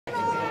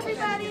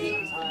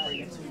So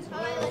you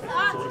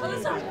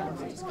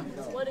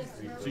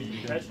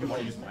want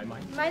to use my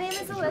mic? My name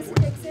is Alyssa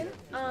Dixon.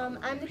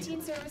 I'm the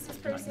teen services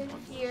person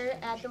here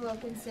at the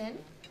Wilkinson.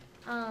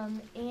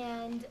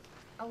 And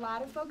a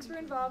lot of folks were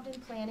involved in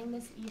planning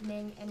this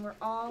evening, and we're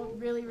all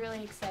really,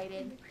 really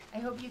excited. I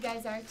hope you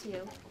guys are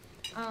too.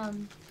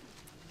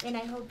 And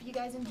I hope you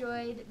guys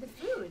enjoyed the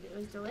food. It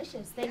was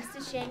delicious. Thanks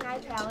to Shanghai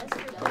Palace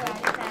for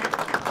providing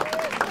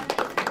that.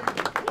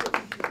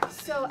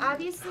 So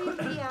obviously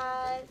we,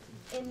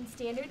 in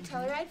standard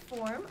Telluride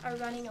form, are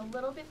running a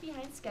little bit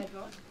behind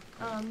schedule.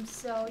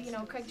 So, you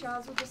know, Craig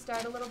Charles will just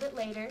start a little bit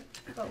later,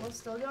 but we'll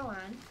still go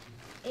on.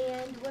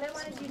 And what I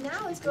want to do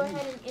now is go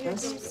ahead and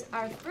introduce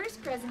our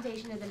first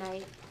presentation of the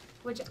night,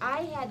 which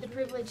I had the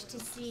privilege to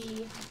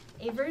see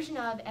a version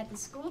of at the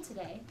school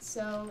today.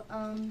 So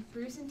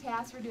Bruce and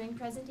Tass were doing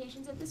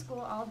presentations at the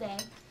school all day.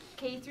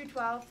 K through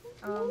 12,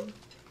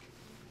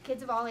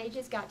 kids of all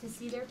ages got to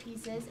see their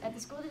pieces. At the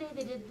school today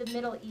they did the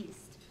Middle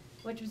East,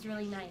 which was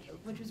really nice,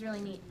 which was really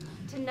neat.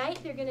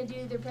 Tonight they're going to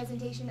do their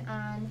presentation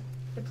on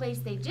the place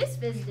they just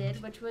visited,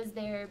 which was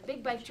their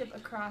big bike trip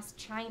across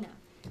China.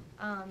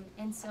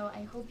 And so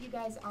I hope you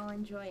guys all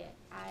enjoy it.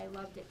 I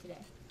loved it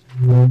today.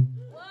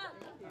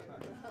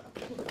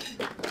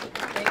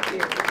 Thank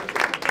you.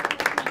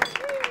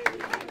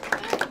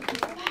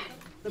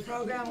 The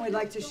program we'd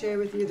like to share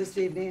with you this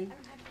evening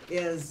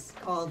is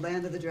called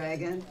Land of the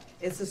Dragon.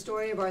 It's the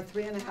story of our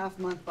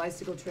 3.5-month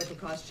bicycle trip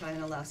across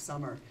China last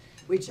summer.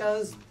 We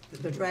chose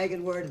the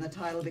dragon word in the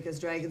title because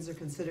dragons are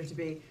considered to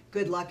be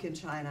good luck in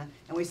China,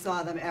 and we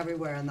saw them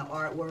everywhere in the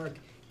artwork,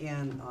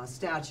 in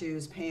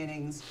statues,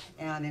 paintings,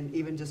 and in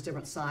even just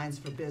different signs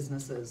for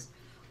businesses.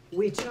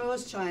 We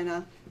chose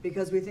China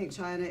because we think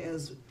China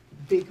is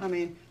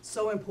becoming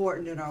so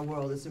important in our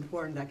world. It's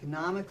important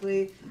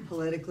economically,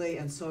 politically,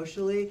 and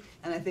socially,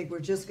 and I think we're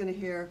just going to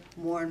hear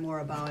more and more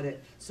about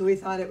it. So we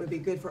thought it would be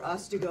good for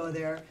us to go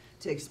there,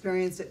 to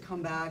experience it,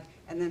 come back,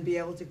 and then be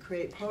able to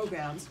create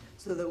programs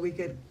so that we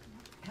could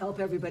help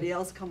everybody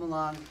else come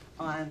along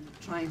on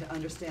trying to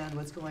understand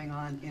what's going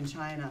on in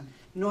China.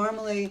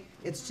 Normally,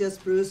 it's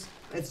just Bruce,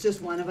 it's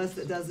just one of us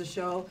that does the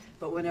show,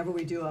 but whenever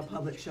we do a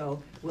public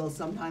show, we'll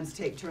sometimes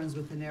take turns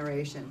with the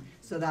narration.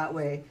 So that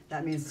way,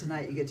 that means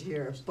tonight you get to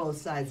hear both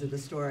sides of the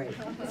story.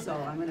 So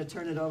I'm going to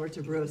turn it over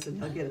to Bruce and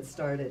he'll get it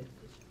started.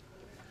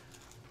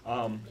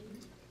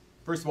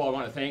 First of all, I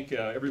want to thank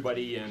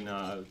everybody in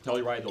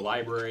Telluride, the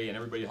library, and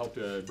everybody who helped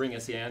bring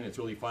us in. It's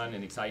really fun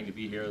and exciting to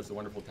be here. It's a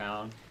wonderful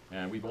town,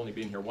 and we've only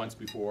been here once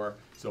before,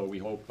 so we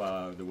hope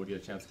that we'll get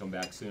a chance to come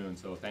back soon.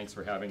 So thanks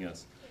for having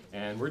us.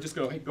 And we're just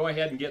going to go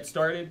ahead and get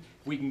started.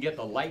 We can get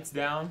the lights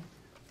down.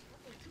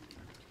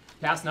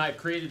 Tass and I have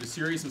created a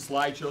series of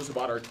slideshows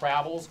about our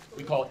travels.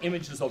 We call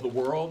Images of the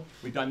World.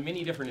 We've done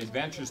many different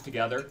adventures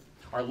together.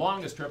 Our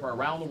longest trip, our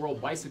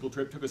around-the-world bicycle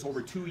trip, took us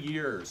over 2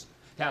 years.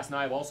 Tass and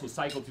I have also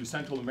cycled through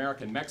Central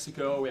America and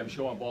Mexico. We have a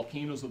show on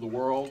volcanoes of the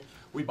world.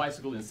 We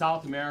bicycled in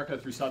South America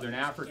through Southern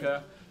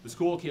Africa. The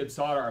school kids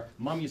saw our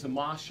Mummies and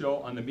Moss show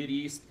on the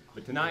Mideast.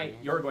 But tonight,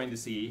 you're going to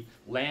see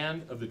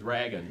Land of the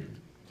Dragon.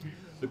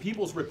 The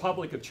People's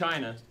Republic of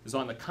China is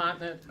on the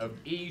continent of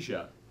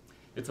Asia.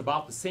 It's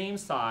about the same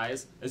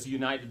size as the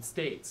United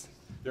States.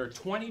 There are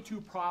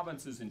 22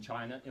 provinces in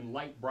China in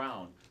light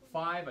brown,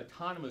 5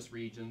 autonomous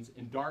regions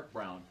in dark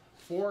brown,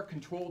 4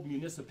 controlled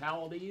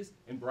municipalities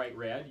in bright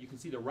red. You can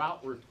see the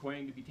route we're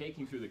going to be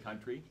taking through the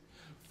country.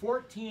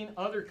 14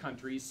 other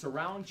countries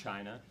surround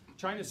China.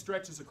 China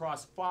stretches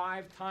across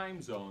 5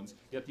 time zones,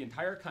 yet the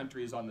entire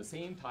country is on the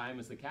same time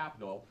as the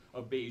capital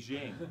of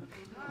Beijing.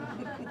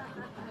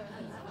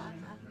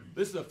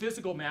 This is a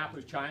physical map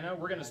of China.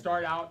 We're going to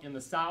start out in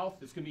the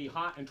south. It's going to be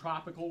hot and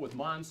tropical with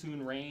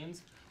monsoon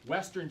rains.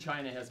 Western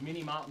China has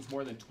many mountains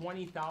more than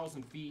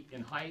 20,000 feet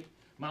in height.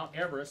 Mount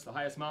Everest, the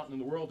highest mountain in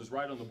the world, is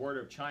right on the border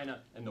of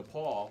China and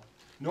Nepal.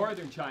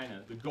 Northern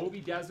China, the Gobi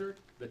Desert,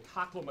 the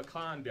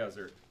Taklamakan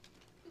Desert.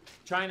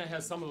 China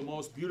has some of the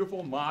most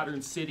beautiful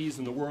modern cities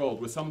in the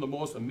world with some of the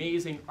most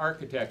amazing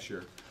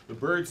architecture. The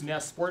Bird's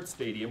Nest Sports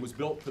Stadium was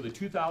built for the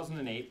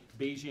 2008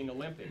 Beijing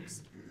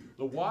Olympics.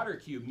 The water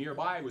cube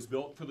nearby was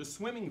built for the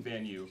swimming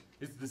venue.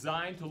 It's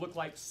designed to look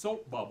like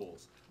soap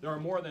bubbles. There are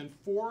more than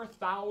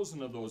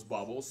 4,000 of those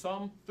bubbles,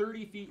 some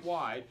 30 feet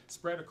wide,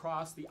 spread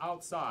across the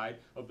outside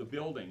of the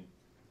building.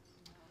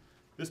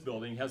 This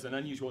building has an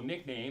unusual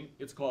nickname.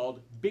 It's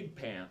called Big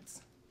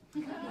Pants.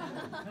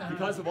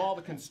 Because of all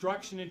the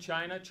construction in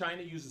China,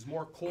 China uses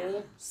more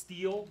coal,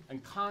 steel,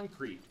 and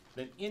concrete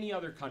than any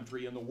other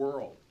country in the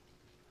world.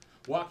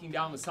 Walking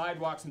down the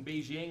sidewalks in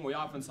Beijing, we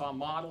often saw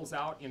models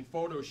out in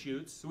photo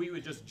shoots, so we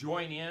would just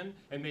join in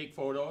and make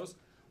photos.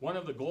 One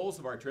of the goals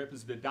of our trip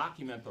is to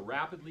document the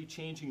rapidly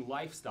changing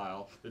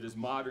lifestyle that is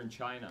modern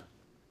China.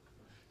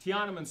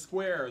 Tiananmen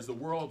Square is the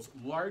world's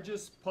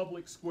largest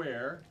public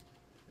square.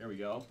 There we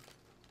go.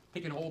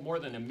 It can hold more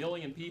than 1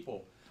 million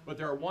people, but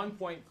there are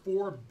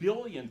 1.4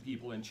 billion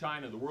people in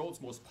China, the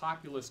world's most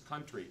populous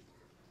country.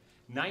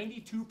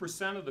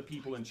 92% of the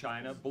people in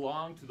China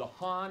belong to the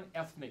Han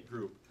ethnic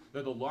group.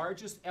 They're the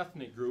largest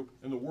ethnic group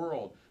in the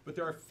world. But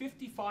there are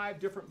 55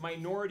 different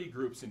minority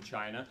groups in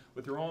China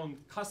with their own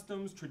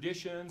customs,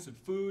 traditions, and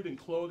food and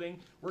clothing.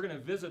 We're going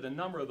to visit a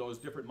number of those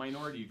different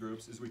minority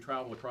groups as we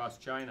travel across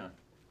China.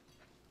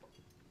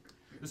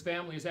 This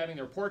family is having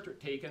their portrait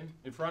taken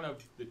in front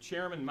of the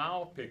Chairman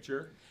Mao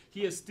picture.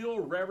 He is still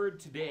revered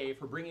today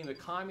for bringing the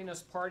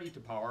Communist Party to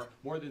power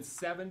more than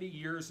 70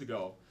 years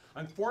ago.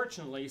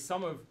 Unfortunately,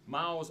 some of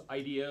Mao's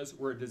ideas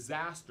were a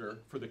disaster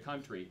for the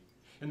country.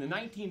 In the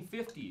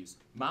 1950s,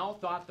 Mao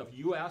thought the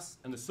US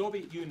and the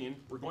Soviet Union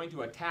were going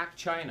to attack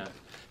China.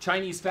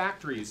 Chinese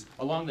factories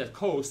along the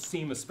coast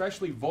seem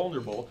especially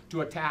vulnerable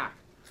to attack.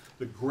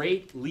 The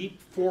Great Leap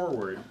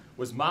Forward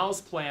was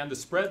Mao's plan to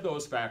spread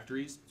those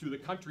factories through the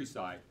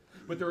countryside.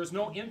 But there was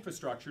no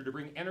infrastructure to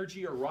bring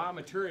energy or raw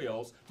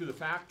materials to the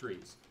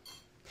factories.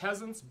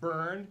 Peasants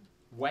burned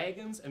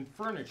wagons and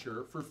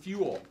furniture for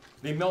fuel.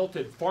 They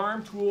melted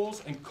farm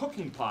tools and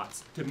cooking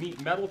pots to meet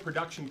metal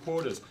production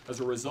quotas. As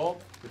a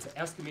result, it's an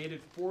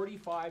estimated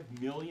 45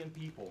 million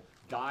people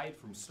died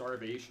from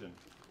starvation.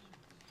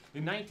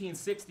 In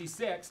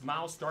 1966,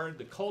 Mao started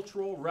the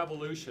Cultural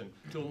Revolution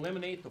to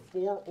eliminate the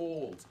four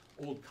olds: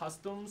 old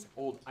customs,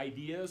 old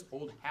ideas,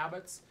 old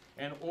habits,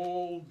 and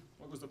old,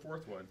 what was the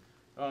fourth one?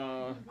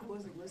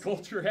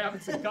 Culture,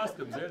 habits, and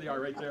customs. There they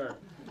are right there.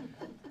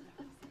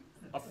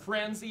 A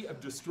frenzy of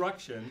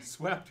destruction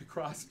swept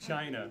across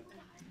China.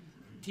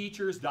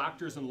 Teachers,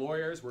 doctors, and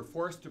lawyers were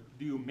forced to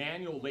do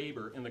manual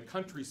labor in the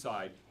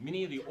countryside.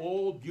 Many of the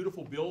old,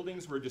 beautiful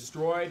buildings were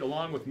destroyed,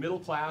 along with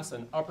middle-class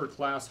and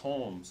upper-class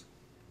homes.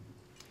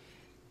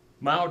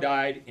 Mao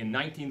died in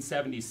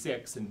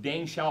 1976, and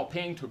Deng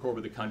Xiaoping took over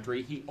the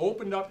country. He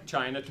opened up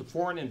China to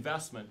foreign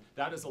investment.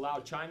 That has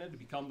allowed China to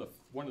become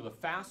one of the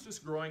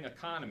fastest-growing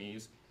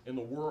economies in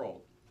the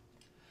world.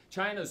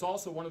 China is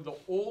also one of the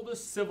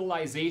oldest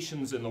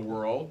civilizations in the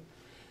world.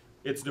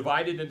 It's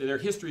divided into, their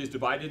history is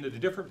divided into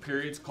different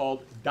periods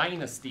called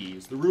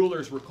dynasties. The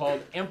rulers were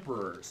called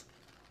emperors.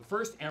 The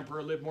first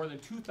emperor lived more than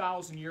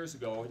 2,000 years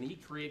ago, and he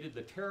created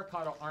the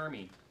terracotta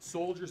army,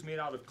 soldiers made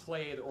out of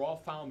clay that were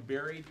all found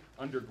buried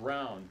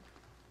underground.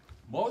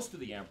 Most of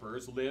the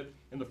emperors lived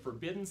in the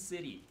Forbidden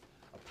City,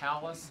 a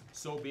palace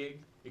so big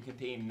it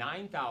contained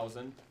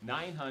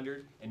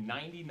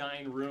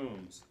 9,999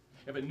 rooms.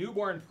 If a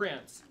newborn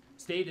prince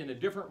stayed in a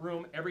different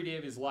room every day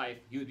of his life,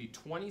 he would be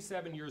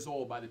 27 years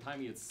old by the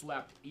time he had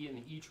slept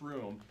in each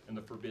room in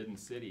the Forbidden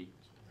City.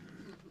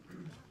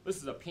 This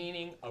is a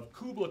painting of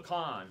Kublai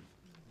Khan.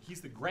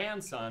 He's the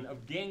grandson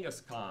of Genghis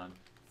Khan,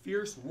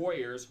 fierce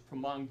warriors from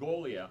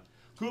Mongolia.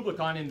 Kublai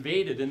Khan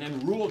invaded and then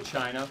ruled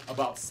China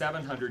about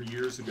 700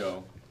 years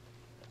ago.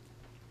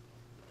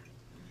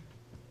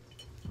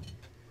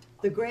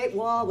 The Great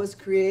Wall was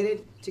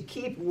created to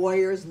keep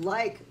warriors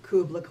like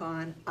Kublai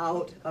Khan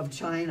out of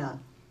China.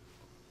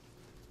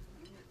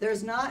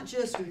 There's not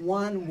just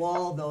one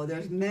wall, though.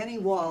 There's many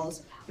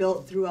walls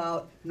built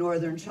throughout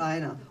northern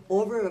China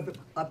over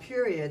a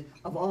period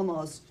of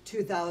almost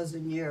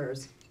 2,000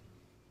 years.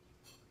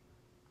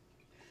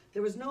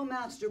 There was no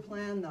master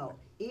plan, though.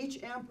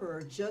 Each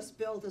emperor just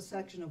built a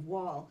section of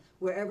wall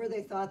wherever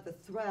they thought the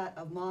threat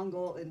of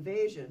Mongol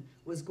invasion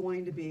was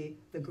going to be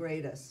the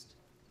greatest.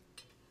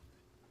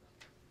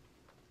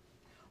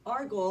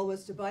 Our goal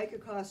was to bike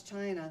across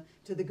China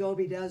to the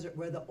Gobi Desert,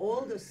 where the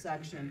oldest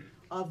section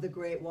of the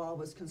Great Wall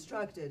was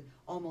constructed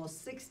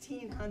almost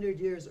 1,600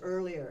 years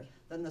earlier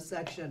than the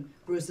section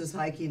Bruce is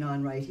hiking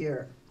on right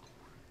here.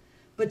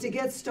 But to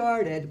get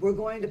started, we're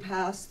going to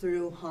pass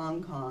through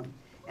Hong Kong,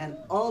 an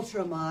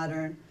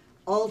ultra-modern,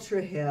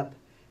 ultra-hip,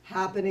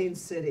 happening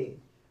city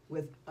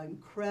with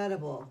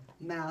incredible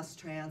mass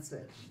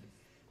transit.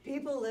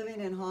 People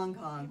living in Hong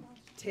Kong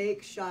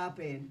take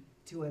shopping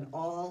to an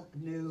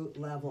all-new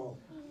level.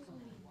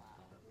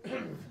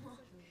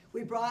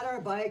 We brought our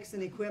bikes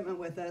and equipment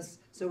with us,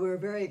 so we were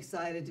very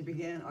excited to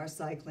begin our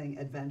cycling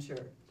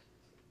adventure.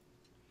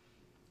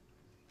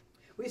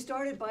 We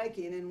started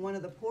biking in one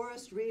of the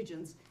poorest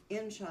regions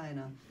in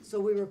China, so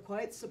we were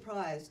quite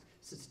surprised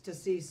to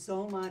see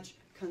so much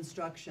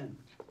construction.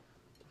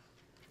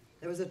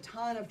 There was a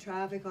ton of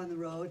traffic on the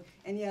road,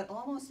 and yet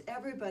almost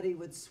everybody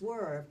would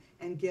swerve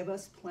and give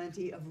us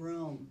plenty of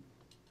room.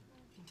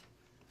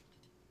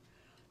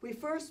 We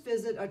first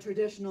visit a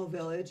traditional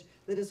village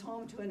that is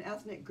home to an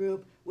ethnic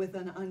group with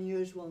an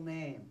unusual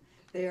name.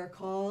 They are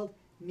called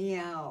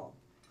Miao,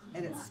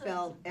 and it's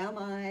spelled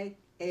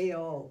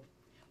M-I-A-O.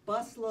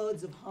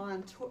 Busloads of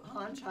Han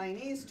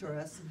Chinese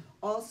tourists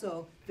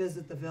also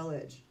visit the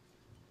village.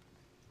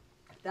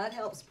 That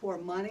helps pour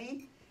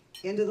money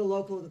into the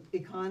local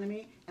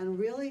economy and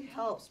really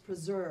helps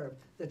preserve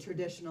the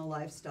traditional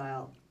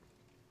lifestyle.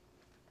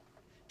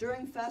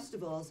 During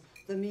festivals,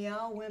 the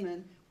Miao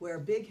women wear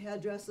big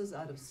headdresses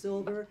out of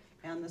silver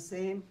and the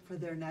same for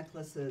their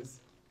necklaces.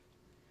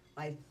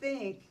 I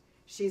think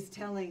she's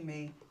telling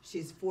me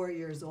she's 4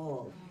 years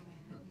old.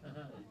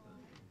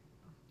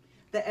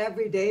 The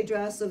everyday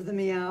dress of the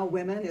Miao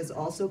women is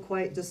also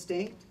quite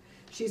distinct.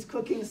 She's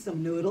cooking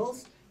some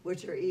noodles,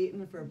 which are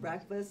eaten for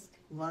breakfast,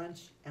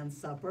 lunch, and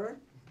supper.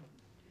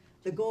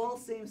 The goal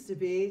seems to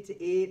be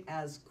to eat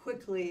as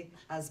quickly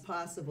as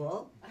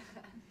possible.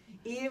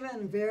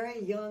 Even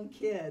very young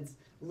kids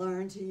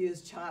learn to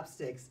use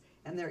chopsticks,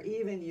 and they're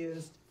even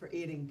used for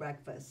eating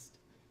breakfast.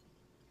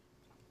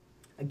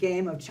 A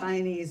game of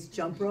Chinese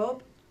jump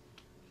rope.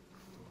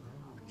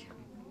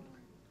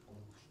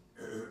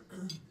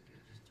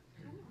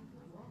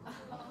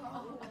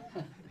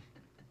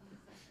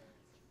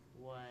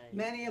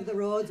 Many of the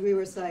roads we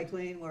were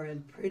cycling were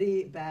in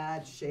pretty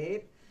bad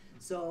shape.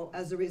 So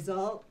as a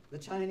result, the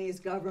Chinese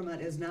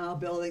government is now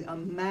building a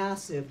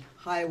massive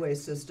highway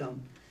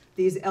system.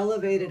 These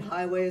elevated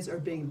highways are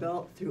being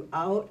built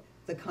throughout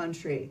the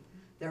country.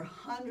 They're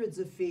hundreds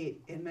of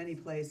feet in many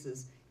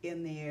places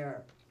in the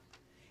air.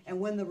 And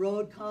when the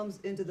road comes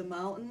into the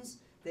mountains,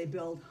 they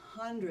build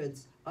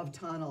hundreds of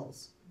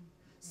tunnels.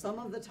 Some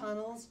of the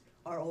tunnels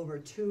are over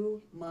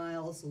 2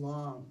 miles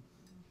long.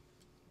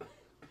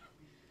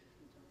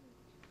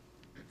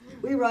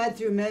 We ride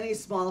through many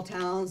small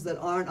towns that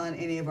aren't on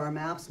any of our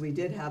maps. We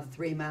did have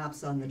 3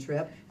 maps on the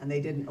trip, and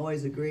they didn't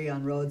always agree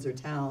on roads or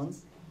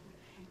towns.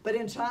 But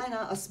in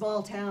China, a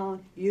small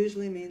town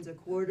usually means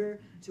 1/4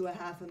 to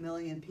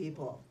 500,000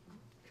 people.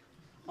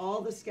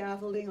 All the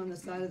scaffolding on the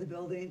side of the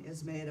building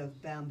is made of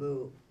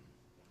bamboo.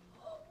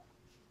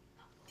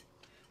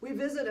 We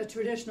visit a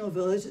traditional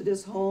village that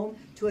is home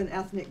to an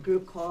ethnic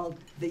group called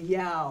the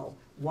Yao,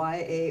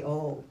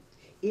 Y-A-O.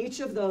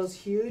 Each of those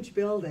huge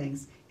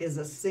buildings is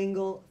a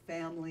single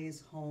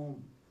family's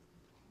home.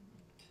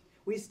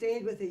 We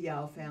stayed with the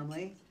Yao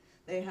family.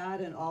 They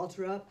had an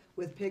altar up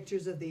with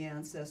pictures of the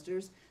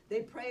ancestors.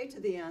 They prayed to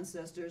the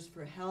ancestors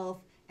for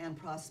health and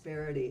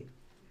prosperity.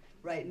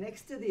 Right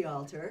next to the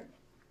altar,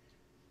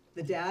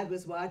 the dad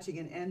was watching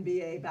an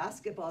NBA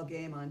basketball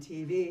game on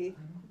TV,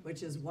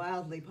 which is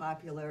wildly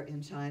popular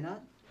in China,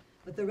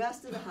 but the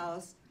rest of the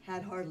house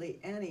had hardly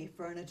any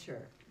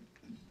furniture.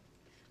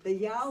 The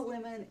Yao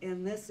women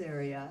in this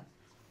area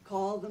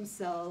call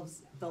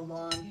themselves the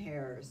long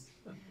hairs,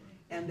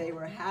 and they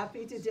were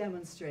happy to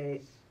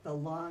demonstrate the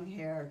long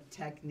hair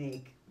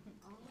technique.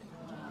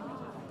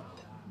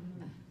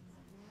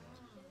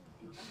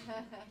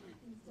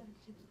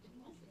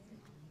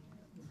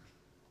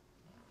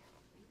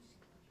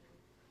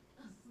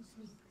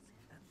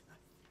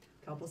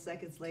 A couple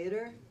seconds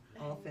later,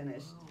 all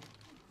finished.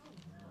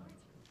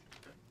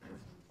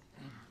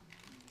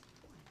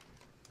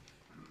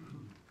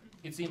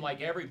 It seemed like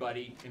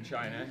everybody in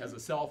China has a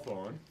cell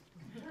phone.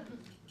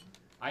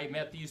 I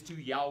met these 2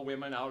 Yao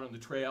women out on the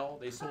trail.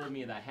 They sold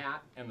me the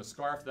hat and the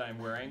scarf that I'm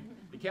wearing.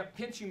 They kept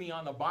pinching me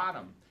on the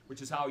bottom,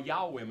 which is how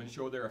Yao women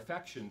show their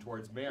affection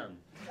towards men.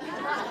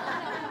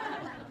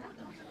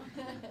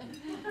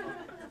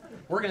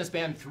 We're going to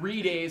spend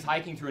 3 days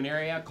hiking through an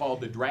area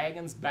called the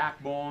Dragon's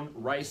Backbone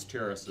Rice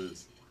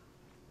Terraces.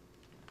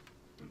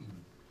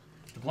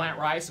 To plant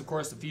rice, of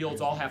course, the fields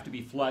all have to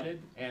be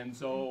flooded, and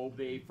so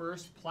they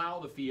first plow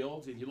the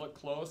fields. If you look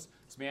close,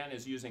 this man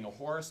is using a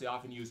horse. They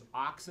often use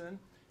oxen.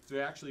 It's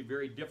actually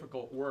very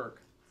difficult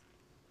work.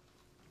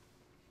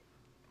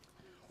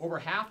 Over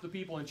half the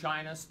people in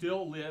China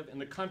still live in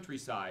the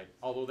countryside,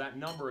 although that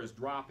number is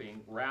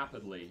dropping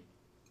rapidly.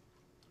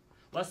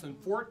 Less than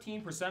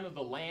 14% of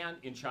the land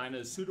in China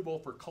is suitable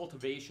for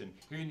cultivation.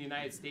 Here in the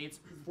United States,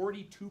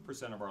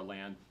 42% of our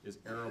land is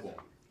arable.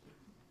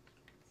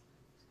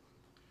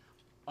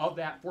 Of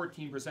that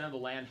 14% of the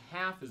land,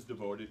 half is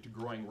devoted to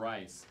growing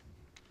rice.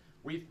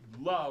 We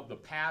love the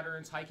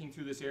patterns hiking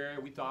through this area.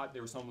 We thought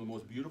they were some of the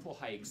most beautiful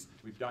hikes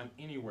we've done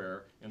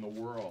anywhere in the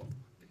world.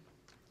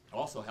 It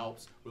also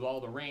helps with all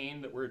the rain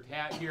that we're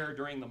had here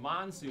during the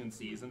monsoon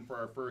season for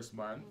our first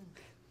month.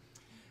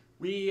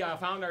 We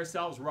found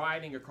ourselves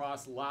riding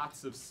across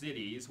lots of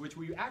cities, which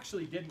we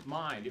actually didn't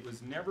mind. It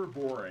was never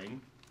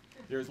boring.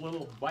 There's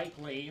little bike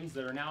lanes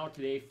that are now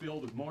today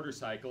filled with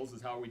motorcycles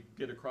is how we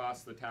get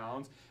across the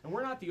towns. And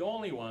we're not the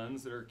only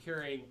ones that are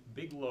carrying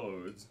big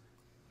loads.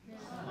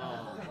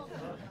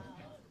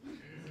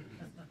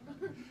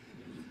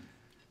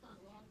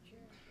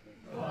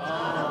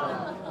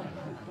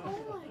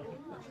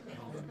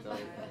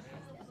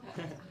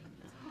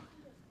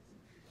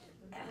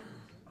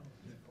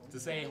 To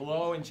say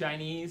hello in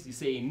Chinese, you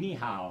say ni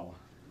hao.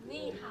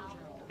 Ni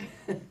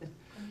hao.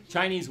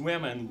 Chinese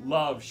women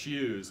love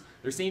shoes.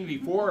 There seem to be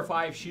 4 or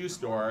 5 shoe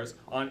stores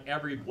on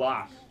every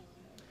block.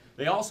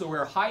 They also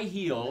wear high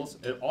heels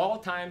at all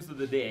times of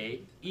the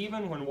day,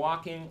 even when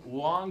walking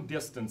long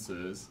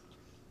distances,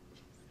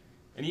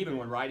 and even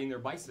when riding their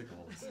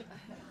bicycles.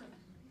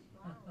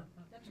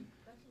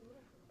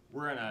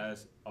 We're in a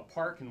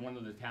park in one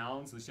of the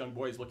towns. This young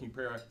boy is looking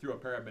through a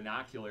pair of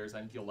binoculars. I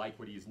think you'll like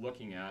what he's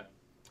looking at.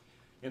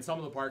 In some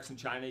of the parks in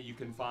China, you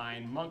can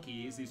find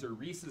monkeys. These are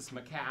rhesus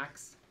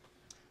macaques.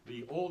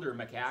 The older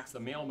macaques, the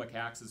male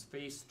macaques, his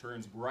face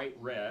turns bright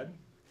red.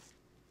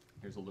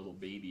 Here's a little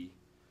baby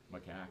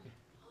macaque.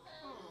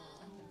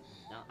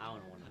 Now I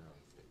want one of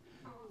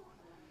those.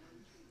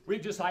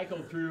 We've just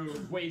cycled through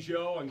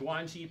Guizhou and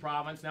Guangxi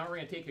province. Now we're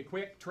going to take a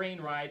quick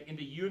train ride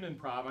into Yunnan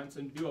province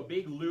and do a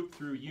big loop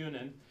through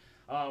Yunnan.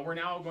 We're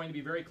now going to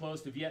be very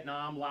close to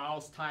Vietnam,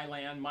 Laos,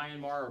 Thailand,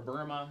 Myanmar, or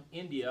Burma.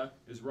 India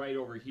is right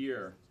over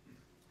here.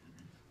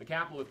 The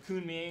capital of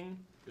Kunming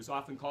is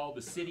often called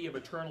the City of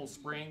Eternal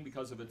Spring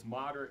because of its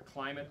moderate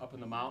climate up in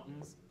the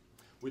mountains.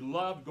 We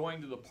love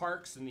going to the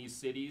parks in these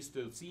cities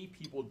to see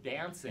people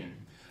dancing.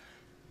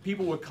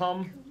 People would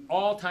come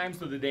all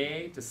times of the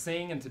day to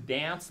sing and to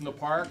dance in the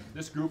park.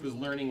 This group is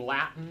learning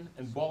Latin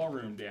and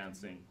ballroom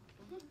dancing.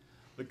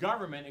 The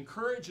government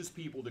encourages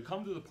people to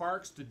come to the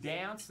parks to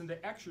dance and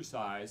to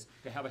exercise,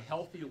 to have a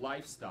healthy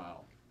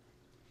lifestyle.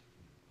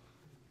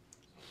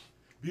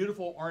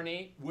 Beautiful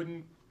ornate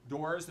wooden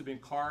doors have been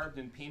carved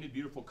and painted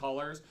beautiful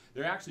colors.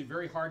 They're actually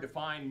very hard to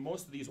find.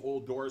 Most of these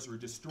old doors were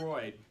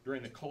destroyed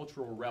during the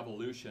Cultural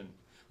Revolution.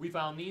 We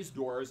found these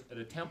doors at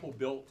a temple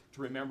built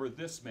to remember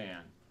this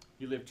man.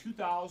 He lived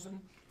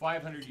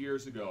 2,500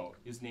 years ago.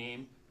 His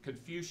name,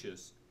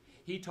 Confucius.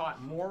 He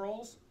taught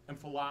morals and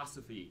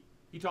philosophy.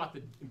 He taught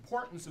the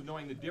importance of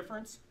knowing the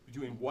difference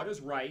between what is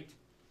right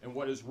and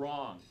what is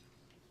wrong.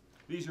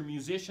 These are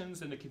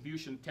musicians in the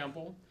Confucian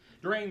temple.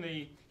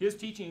 His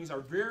teachings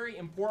are very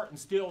important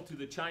still to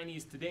the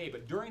Chinese today,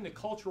 but during the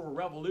Cultural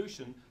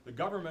Revolution, the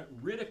government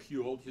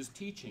ridiculed his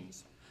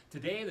teachings.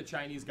 Today, the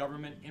Chinese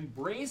government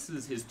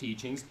embraces his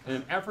teachings in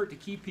an effort to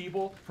keep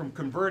people from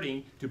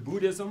converting to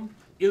Buddhism,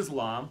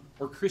 Islam,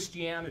 or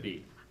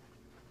Christianity.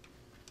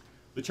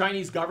 The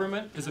Chinese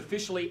government is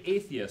officially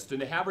atheist, and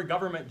to have a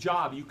government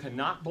job, you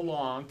cannot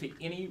belong to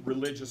any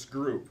religious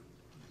group.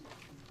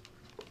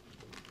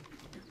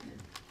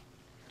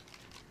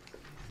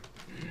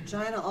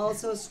 China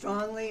also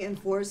strongly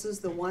enforces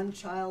the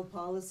one-child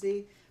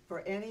policy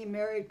for any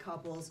married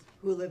couples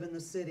who live in the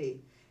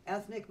city.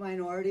 Ethnic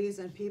minorities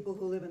and people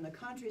who live in the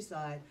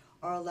countryside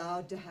are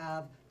allowed to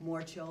have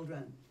more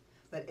children.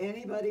 But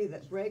anybody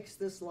that breaks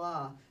this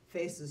law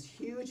faces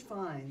huge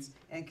fines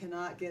and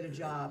cannot get a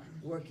job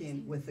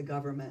working with the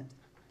government.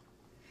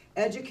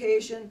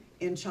 Education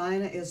in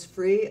China is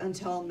free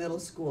until middle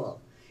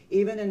school.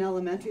 Even in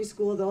elementary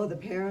school, though, the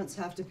parents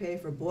have to pay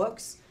for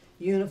books,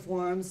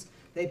 uniforms,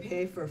 they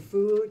pay for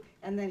food,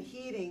 and then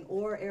heating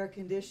or air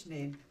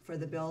conditioning for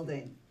the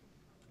building.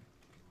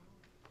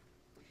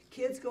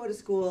 Kids go to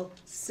school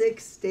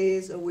 6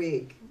 days a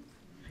week,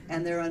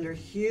 and they're under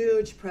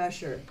huge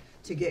pressure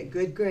to get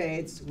good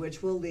grades,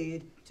 which will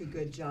lead to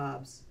good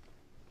jobs.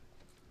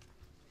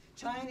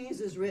 Chinese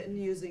is written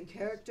using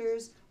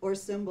characters or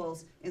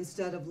symbols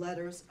instead of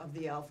letters of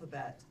the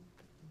alphabet.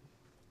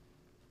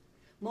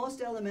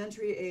 Most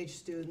elementary age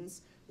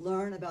students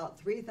learn about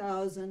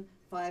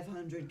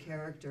 3,500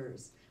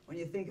 characters. When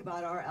you think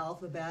about our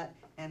alphabet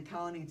and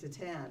counting to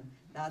 10,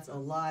 that's a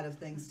lot of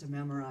things to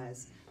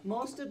memorize.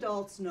 Most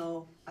adults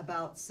know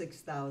about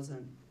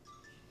 6,000.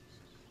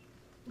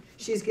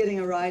 She's getting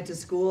a ride to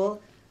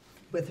school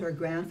with her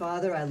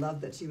grandfather. I love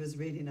that she was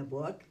reading a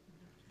book.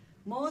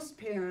 Most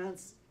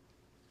parents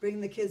bring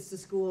the kids to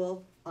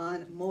school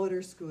on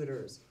motor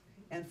scooters.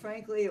 And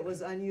frankly, it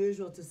was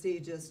unusual to see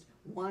just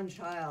one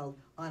child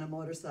on a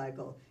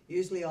motorcycle.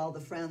 Usually all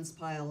the friends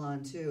pile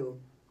on too.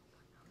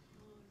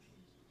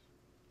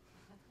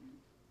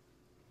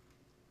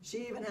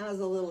 She even has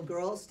a little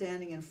girl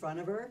standing in front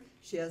of her.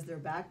 She has their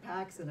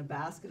backpacks and a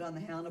basket on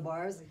the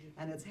handlebars,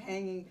 and it's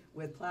hanging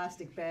with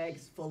plastic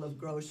bags full of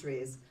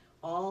groceries,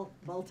 all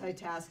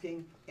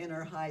multitasking in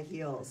her high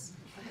heels.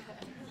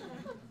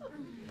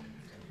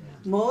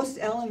 Most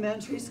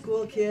elementary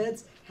school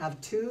kids have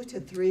 2 to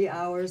 3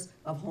 hours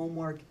of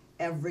homework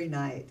every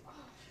night.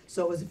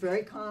 So it was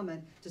very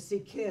common to see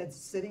kids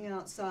sitting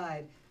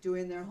outside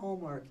doing their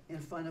homework in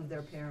front of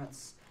their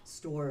parents'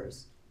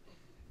 stores.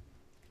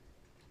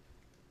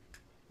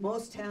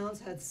 Most towns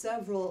had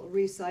several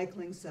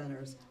recycling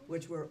centers,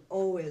 which were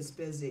always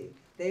busy.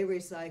 They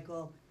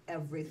recycle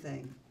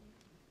everything.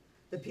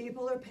 The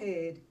people are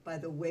paid by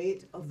the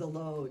weight of the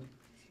load.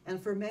 And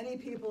for many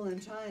people in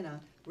China,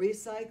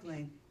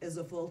 recycling is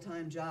a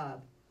full-time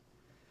job.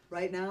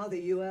 Right now, the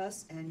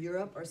US and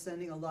Europe are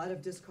sending a lot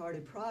of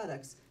discarded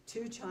products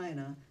to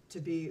China to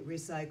be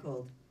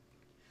recycled.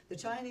 The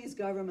Chinese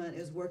government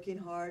is working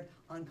hard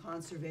on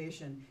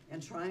conservation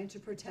and trying to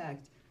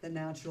protect the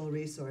natural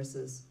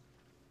resources.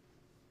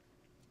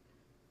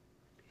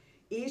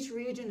 Each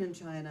region in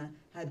China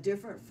had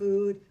different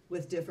food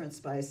with different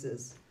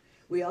spices.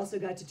 We also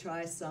got to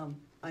try some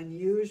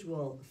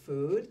unusual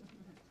food.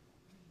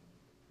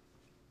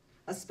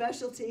 A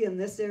specialty in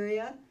this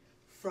area,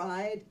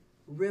 fried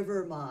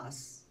river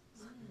moss.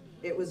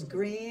 It was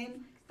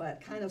green,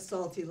 but kind of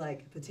salty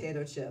like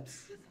potato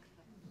chips.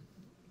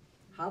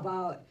 How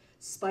about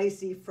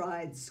spicy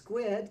fried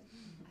squid?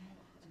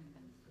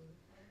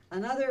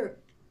 Another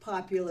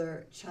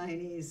popular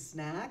Chinese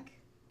snack,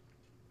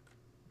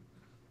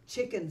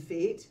 chicken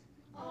feet.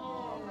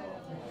 Oh.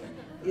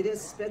 You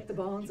just spit the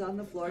bones on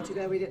the floor. Too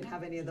bad we didn't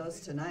have any of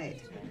those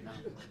tonight.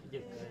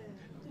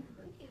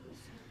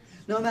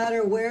 No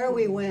matter where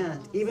we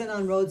went, even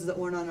on roads that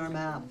weren't on our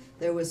map,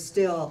 there was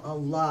still a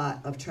lot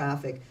of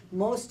traffic,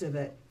 most of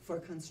it for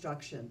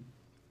construction.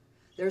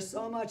 There's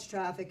so much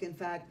traffic, in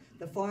fact,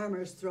 the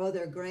farmers throw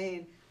their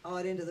grain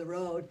out into the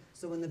road,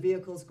 so when the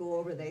vehicles go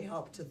over, they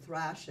help to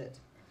thrash it.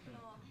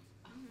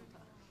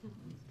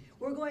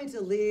 We're going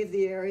to leave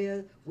the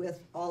area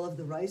with all of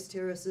the rice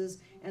terraces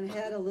and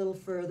head a little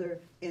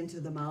further into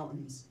the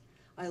mountains.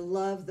 I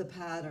love the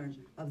pattern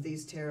of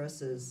these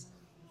terraces.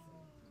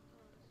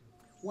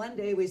 One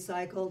day we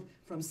cycled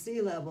from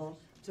sea level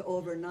to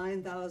over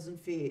 9,000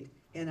 feet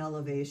in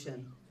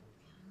elevation.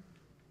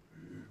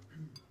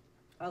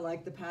 I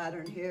like the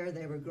pattern here.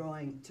 They were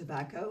growing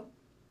tobacco.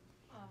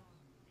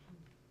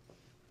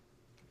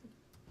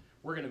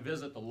 We're going to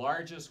visit the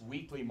largest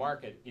weekly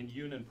market in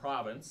Yunnan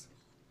province.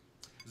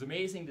 It was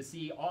amazing to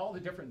see all the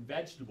different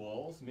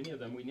vegetables, many of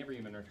them we never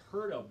even had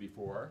heard of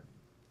before.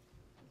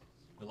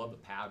 I love the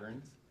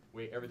patterns, the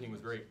way everything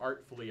was very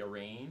artfully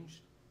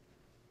arranged.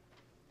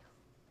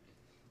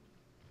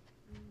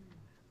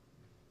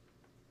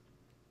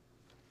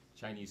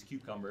 Chinese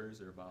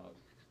cucumbers are about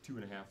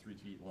 2.5, 3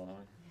 feet long.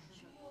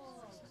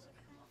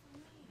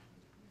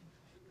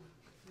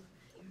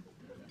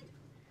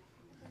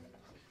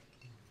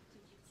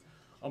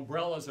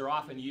 Umbrellas are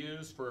often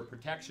used for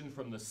protection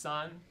from the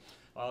sun.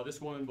 This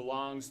woman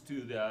belongs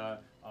to the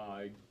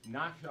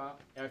Nakha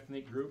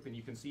ethnic group, and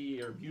you can see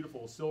her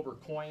beautiful silver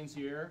coins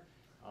here.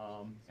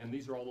 And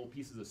these are all little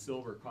pieces of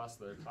silver across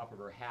the top of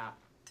her hat.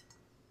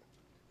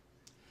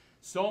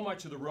 So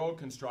much of the road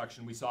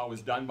construction we saw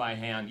was done by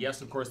hand.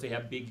 Yes, of course, they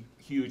have big,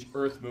 huge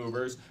earth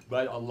movers,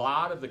 but a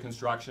lot of the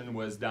construction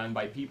was done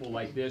by people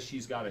like this.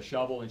 She's got a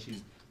shovel, and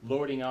she's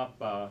loading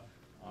up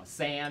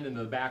sand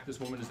into the back.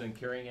 This woman is then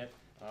carrying it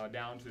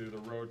down to the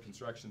road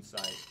construction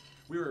site.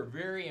 We were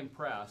very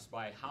impressed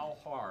by how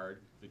hard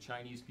the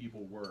Chinese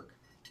people work.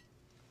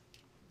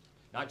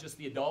 Not just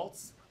the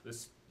adults,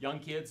 this young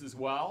kids as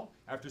well.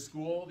 After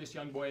school, this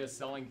young boy is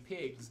selling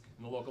pigs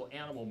in the local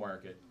animal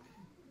market.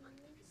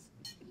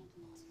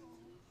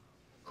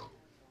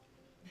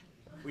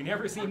 We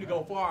never seem to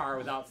go far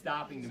without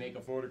stopping to make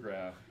a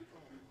photograph.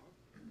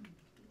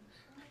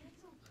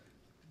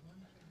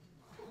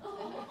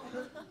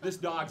 This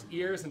dog's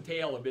ears and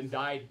tail have been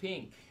dyed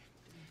pink.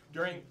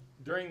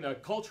 During the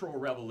Cultural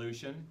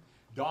Revolution,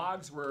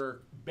 dogs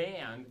were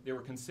banned. They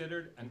were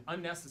considered an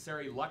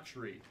unnecessary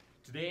luxury.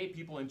 Today,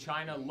 people in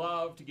China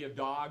love to give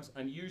dogs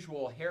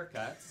unusual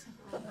haircuts.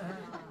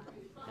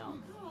 No.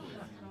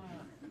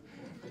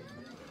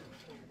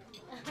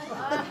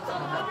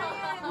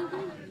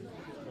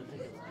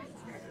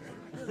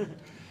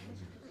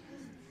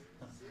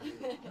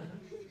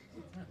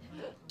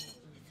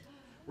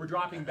 We're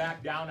dropping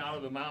back down out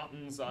of the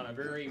mountains on a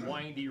very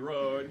windy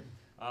road.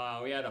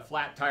 We had a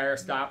flat tire,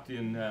 stopped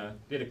and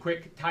did a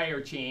quick tire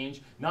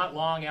change. Not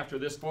long after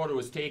this photo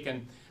was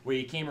taken,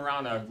 we came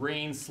around a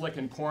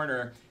rain-slickened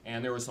corner,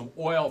 and there was some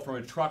oil from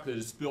a truck that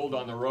had spilled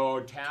on the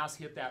road. Tass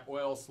hit that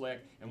oil slick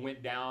and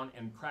went down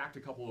and cracked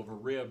a couple of her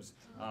ribs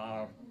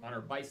on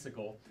her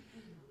bicycle.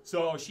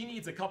 So she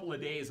needs a couple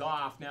of days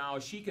off. Now,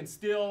 she can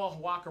still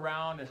walk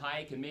around and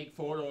hike and make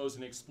photos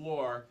and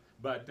explore,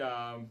 but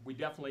we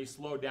definitely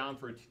slowed down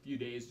for a few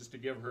days just to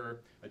give her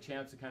a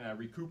chance to kind of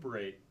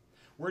recuperate.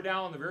 We're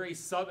down in the very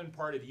southern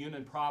part of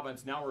Yunnan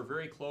province. Now we're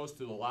very close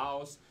to the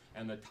Laos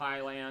and the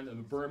Thailand and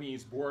the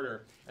Burmese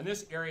border. And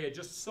this area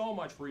just so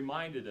much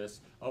reminded us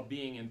of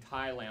being in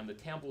Thailand. The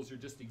temples are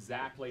just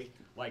exactly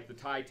like the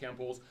Thai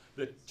temples.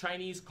 The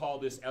Chinese call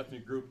this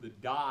ethnic group the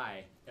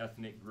Dai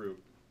ethnic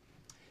group.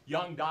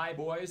 Young Dai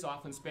boys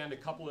often spend a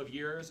couple of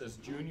years as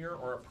junior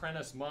or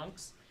apprentice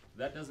monks.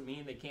 That doesn't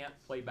mean they can't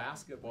play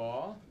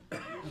basketball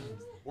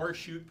or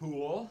shoot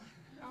pool.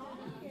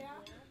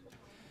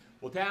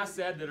 Well, Tass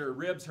said that her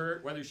ribs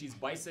hurt whether she's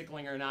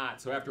bicycling or not.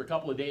 So after a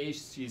couple of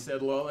days, she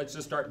said, well, let's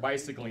just start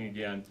bicycling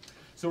again.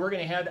 So we're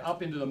going to head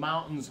up into the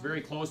mountains very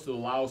close to the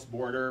Laos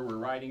border. We're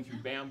riding through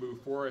bamboo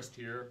forest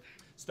here.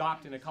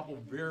 Stopped in a couple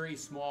very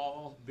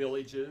small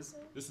villages.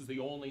 This is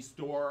the only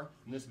store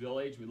in this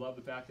village. We love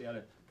the fact they had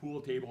a pool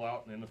table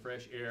out and in the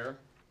fresh air.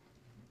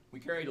 We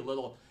carried a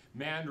little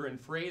Mandarin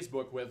phrase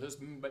book with us,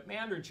 but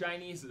Mandarin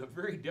Chinese is a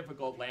very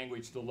difficult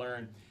language to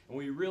learn, and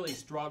we really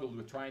struggled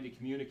with trying to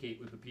communicate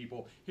with the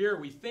people. Here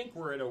we think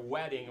we're at a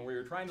wedding, and we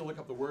were trying to look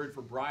up the word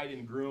for bride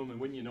and groom, and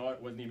wouldn't you know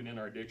it, wasn't even in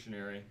our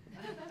dictionary.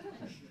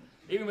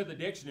 Even with the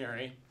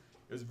dictionary,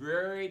 it was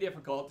very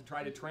difficult to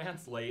try to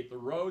translate the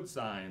road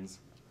signs.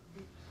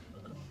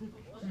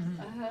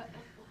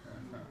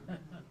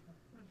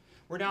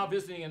 We're now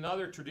visiting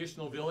another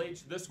traditional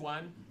village. This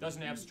one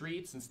doesn't have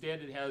streets.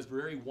 Instead, it has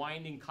very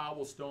winding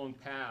cobblestone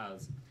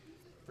paths.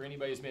 For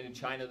anybody who's been in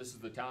China, this is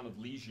the town of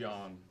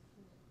Lijiang.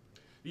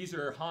 These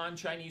are Han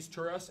Chinese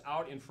tourists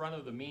out in front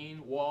of the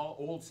main wall,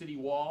 old city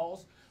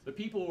walls. The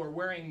people who are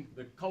wearing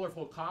the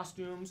colorful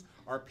costumes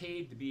are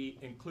paid to be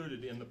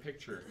included in the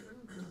picture.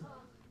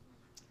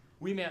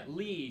 We met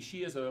Li.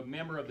 She is a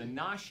member of the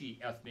Nashi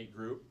ethnic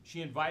group.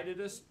 She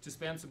invited us to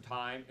spend some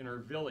time in her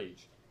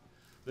village.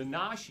 The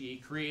Nashi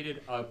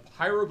created a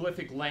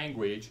hieroglyphic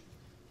language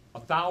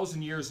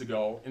 1,000 years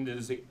ago, and it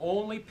is the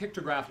only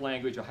pictograph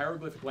language, a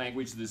hieroglyphic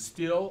language, that is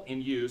still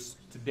in use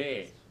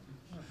today.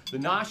 The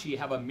Nashi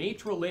have a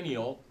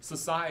matrilineal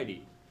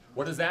society.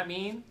 What does that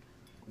mean?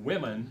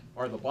 Women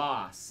are the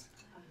boss.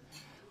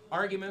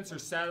 Arguments are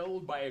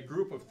settled by a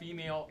group of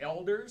female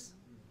elders.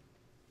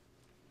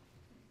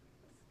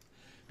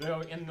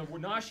 In the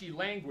Nashi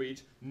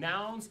language,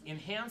 nouns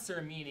enhance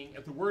their meaning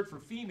if the word for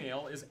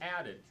female is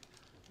added.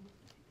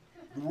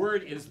 The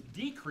word is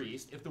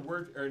decreased if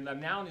the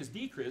noun is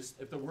decreased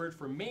if the word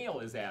for male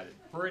is added.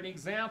 For an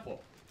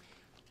example,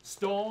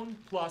 stone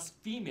plus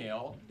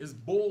female is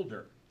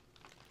boulder,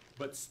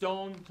 but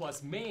stone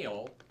plus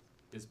male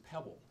is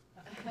pebble.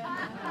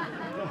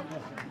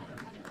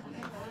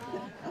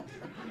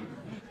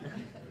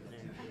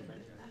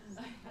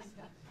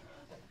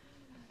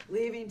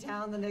 Leaving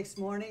town the next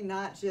morning,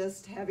 not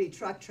just heavy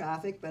truck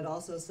traffic, but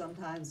also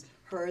sometimes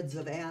herds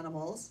of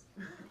animals.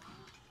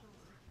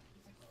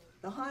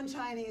 The Han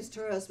Chinese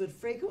tourists would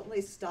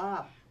frequently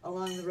stop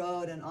along the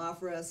road and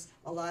offer us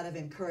a lot of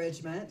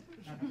encouragement.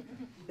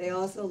 They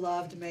also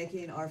loved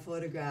making our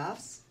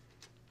photographs.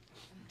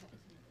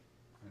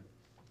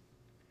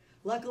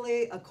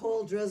 Luckily, a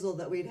cold drizzle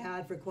that we'd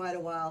had for quite a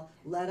while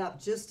let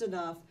up just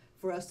enough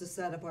for us to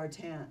set up our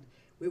tent.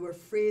 We were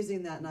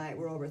freezing that night.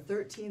 We're over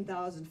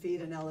 13,000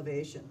 feet in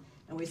elevation.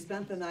 And we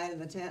spent the night in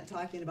the tent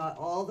talking about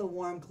all the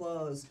warm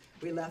clothes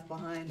we left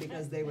behind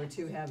because they were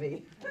too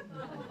heavy.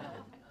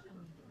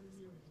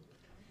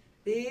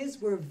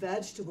 These were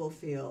vegetable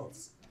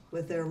fields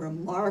with their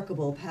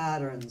remarkable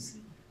patterns.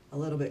 A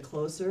little bit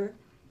closer.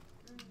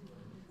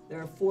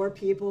 There are 4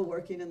 people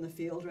working in the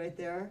field right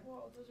there.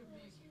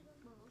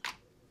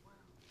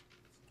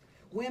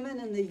 Women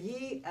in the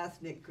Yi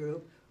ethnic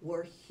group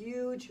wore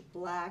huge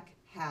black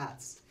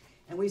hats.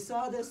 And we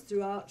saw this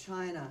throughout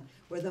China,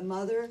 where the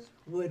mother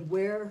would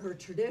wear her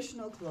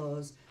traditional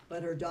clothes,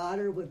 but her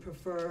daughter would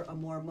prefer a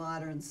more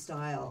modern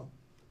style.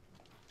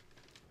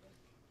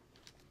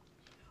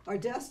 Our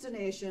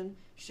destination,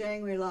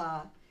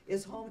 Shangri-La,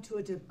 is home to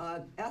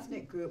an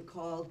ethnic group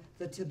called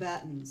the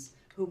Tibetans,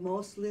 who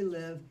mostly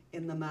live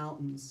in the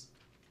mountains.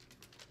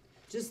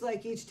 Just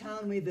like each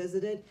town we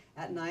visited,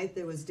 at night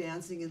there was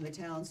dancing in the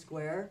town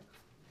square.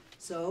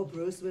 So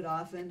Bruce would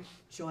often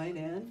join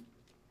in,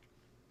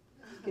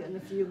 getting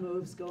a few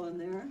moves going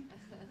there.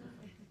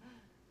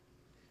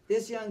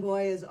 This young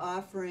boy is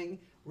offering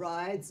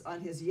rides on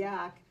his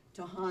yak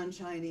to Han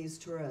Chinese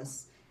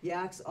tourists.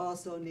 Yaks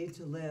also need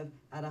to live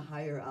at a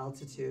higher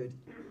altitude.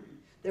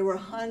 There were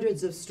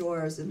hundreds of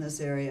stores in this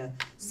area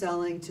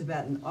selling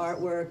Tibetan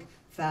artwork,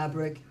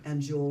 fabric,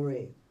 and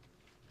jewelry.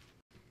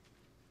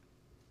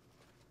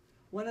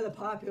 One of the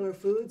popular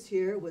foods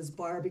here was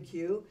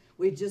barbecue.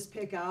 We'd just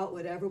pick out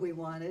whatever we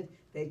wanted.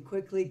 They'd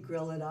quickly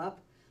grill it up.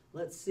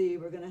 Let's see,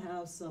 we're gonna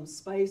have some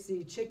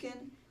spicy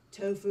chicken,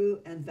 tofu,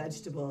 and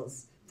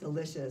vegetables.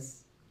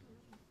 Delicious.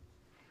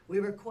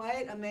 We were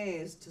quite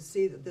amazed to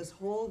see that this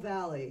whole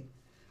valley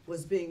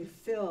was being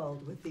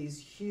filled with these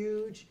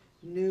huge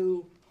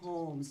new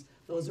homes.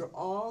 Those are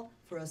all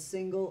for a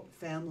single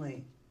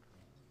family.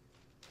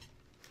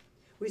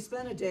 We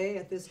spent a day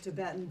at this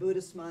Tibetan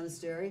Buddhist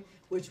monastery,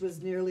 which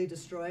was nearly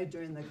destroyed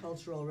during the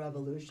Cultural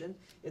Revolution.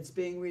 It's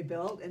being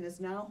rebuilt and is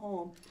now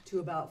home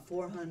to about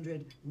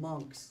 400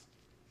 monks.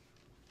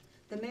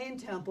 The main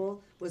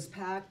temple was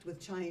packed with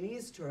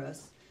Chinese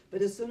tourists,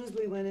 but as soon as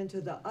we went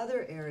into the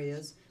other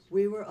areas,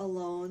 we were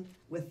alone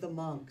with the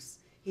monks.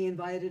 He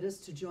invited us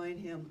to join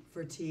him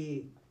for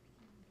tea.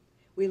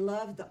 We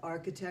loved the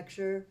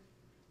architecture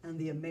and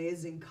the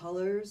amazing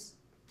colors.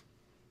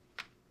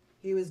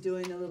 He was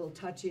doing a little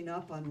touching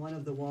up on one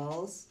of the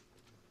walls.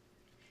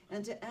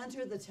 And to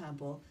enter the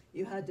temple,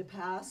 you had to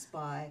pass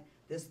by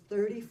this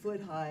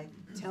 30-foot-high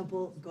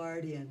temple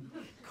guardian,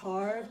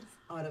 carved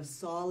out of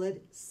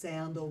solid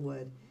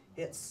sandalwood.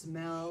 It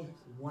smelled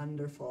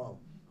wonderful.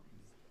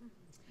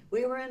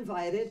 We were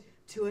invited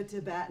to a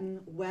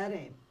Tibetan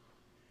wedding.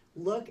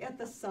 Look at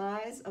the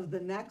size of the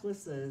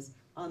necklaces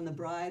on the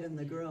bride and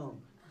the groom.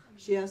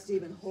 She has to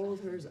even hold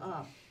hers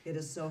up. It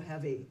is so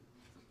heavy.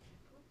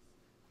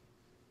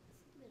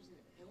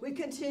 We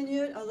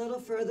continued a little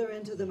further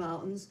into the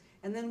mountains,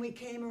 and then we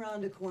came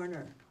around a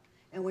corner,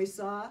 and we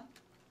saw,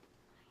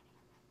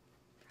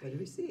 what did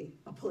we see?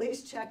 A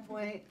police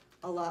checkpoint,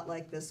 a lot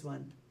like this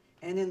one.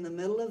 And in the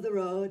middle of the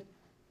road,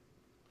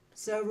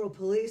 several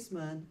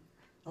policemen,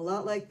 a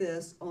lot like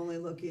this, only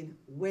looking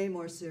way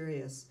more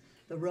serious.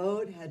 The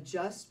road had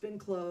just been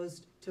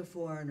closed to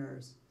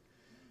foreigners.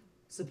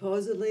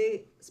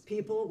 Supposedly,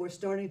 people were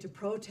starting to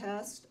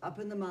protest up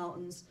in the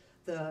mountains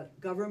the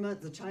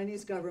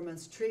Chinese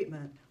government's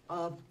treatment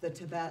of the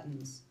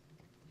Tibetans.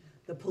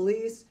 The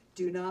police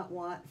do not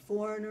want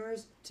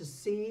foreigners to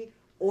see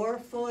or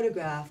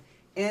photograph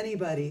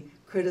anybody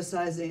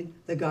criticizing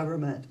the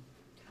government.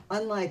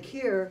 Unlike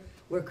here,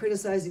 where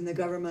criticizing the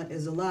government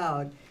is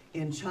allowed,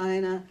 in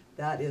China,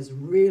 that is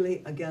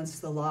really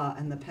against the law,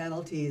 and the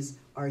penalties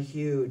are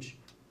huge.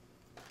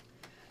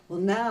 Well,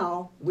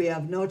 now we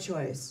have no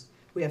choice.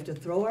 We have to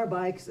throw our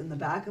bikes in the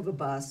back of a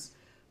bus,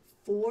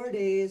 4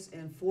 days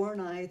and 4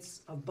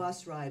 nights of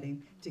bus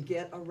riding to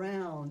get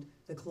around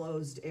the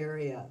closed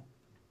area.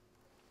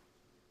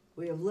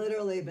 We have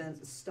literally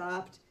been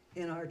stopped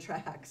in our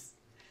tracks.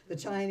 The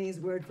Chinese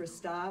word for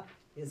stop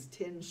is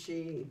tin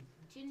shi.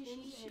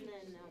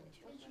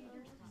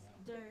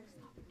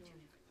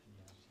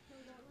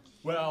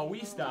 Well, we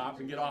stop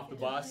and get off the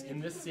bus in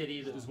this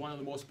city that is one of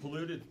the most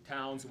polluted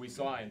towns we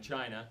saw in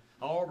China.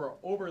 However,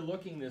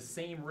 overlooking this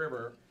same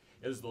river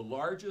is the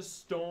largest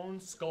stone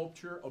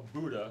sculpture of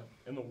Buddha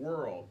in the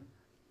world.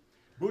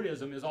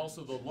 Buddhism is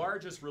also the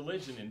largest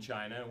religion in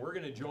China, and we're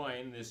going to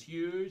join this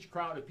huge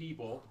crowd of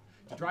people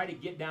to try to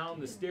get down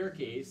the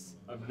staircase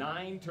of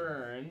 9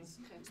 turns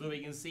so that we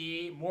can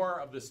see more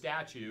of the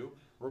statue.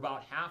 We're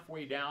about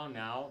halfway down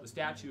now. The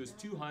statue is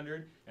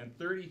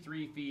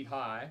 233 feet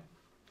high.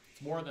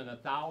 It's more than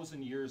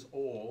 1,000 years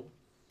old.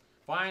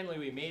 Finally,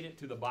 we made it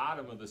to the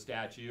bottom of the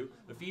statue.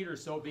 The feet are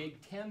so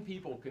big, 10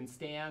 people can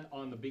stand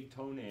on the big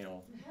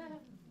toenail.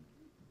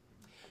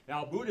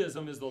 Now,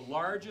 Buddhism is the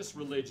largest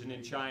religion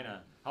in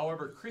China.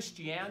 However,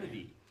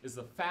 Christianity is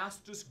the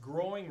fastest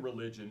growing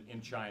religion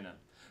in China.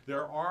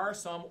 There are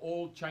some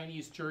old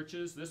Chinese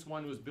churches. This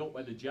one was built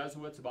by the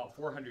Jesuits about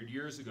 400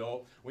 years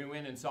ago. We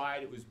went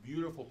inside. It was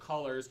beautiful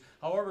colors.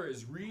 However,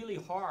 it's really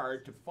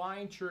hard to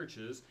find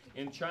churches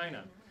in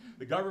China.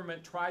 The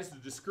government tries to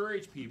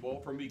discourage people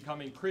from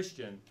becoming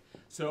Christian.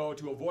 So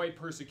to avoid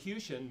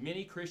persecution,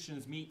 many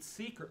Christians meet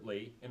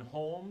secretly in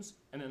homes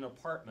and in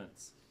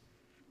apartments.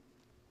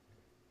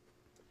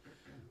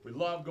 We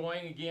love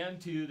going again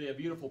to the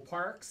beautiful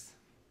parks.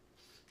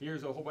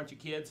 Here's a whole bunch of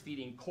kids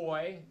feeding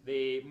koi.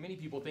 Many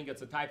people think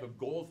it's a type of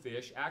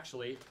goldfish.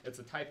 Actually, it's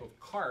a type of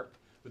carp,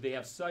 but they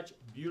have such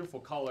beautiful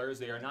colors.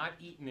 They are not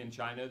eaten in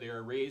China. They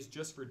are raised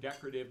just for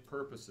decorative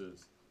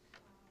purposes.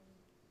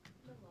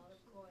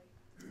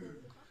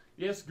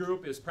 This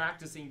group is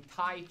practicing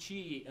Tai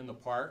Chi in the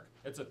park.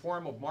 It's a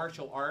form of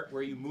martial art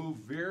where you move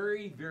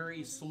very,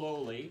 very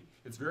slowly.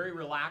 It's very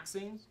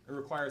relaxing and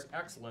requires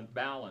excellent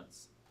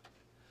balance.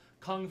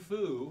 Kung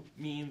Fu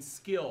means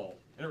skill,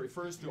 and it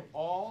refers to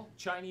all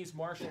Chinese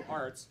martial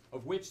arts,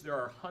 of which there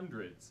are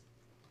hundreds.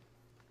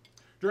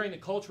 During the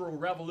Cultural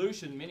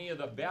Revolution, many of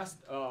the best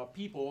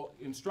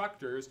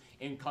instructors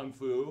in Kung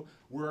Fu,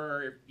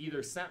 were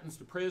either sentenced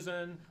to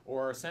prison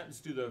or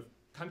sentenced to the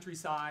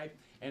countryside.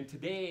 And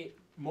today,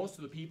 most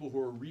of the people who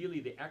are really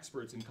the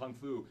experts in Kung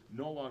Fu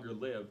no longer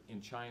live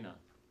in China.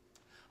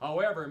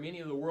 However,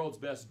 many of the world's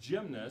best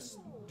gymnasts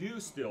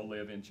do still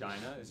live in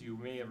China, as you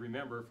may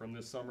remember from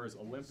this summer's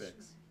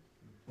Olympics.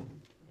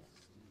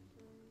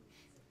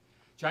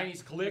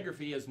 Chinese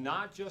calligraphy is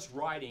not just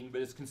writing, but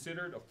it's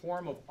considered a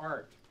form of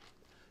art.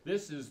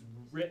 This is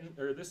written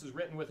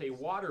with a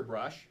water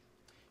brush.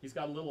 He's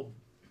got a little,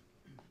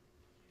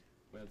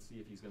 let's see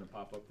if he's going to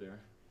pop up there.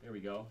 There we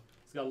go.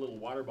 He's got a little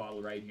water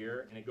bottle right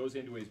here, and it goes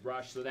into his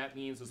brush, so that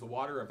means as the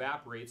water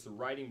evaporates, the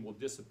writing will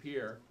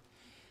disappear.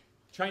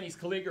 Chinese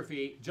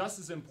calligraphy, just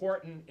as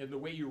important in the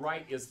way you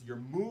write, is your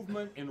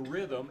movement and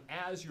rhythm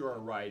as you are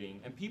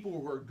writing. And people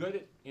who are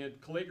good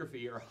at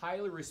calligraphy are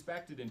highly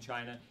respected in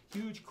China.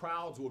 Huge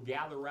crowds will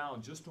gather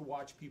around just to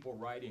watch people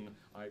writing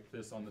like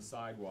this on the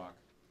sidewalk.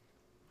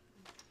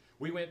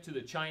 We went to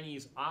the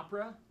Chinese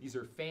opera. These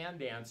are fan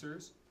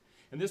dancers.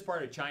 In this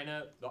part of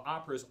China, the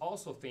opera is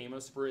also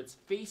famous for its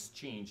face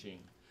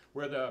changing,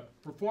 where the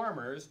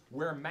performers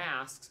wear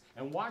masks,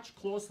 and watch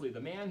closely.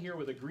 The man here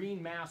with a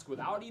green mask,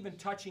 without even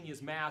touching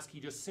his mask, he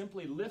just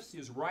simply lifts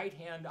his right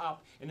hand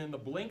up, and in the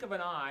blink of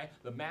an eye,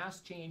 the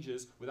mask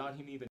changes without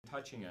him even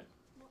touching it.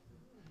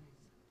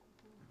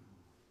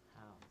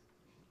 How?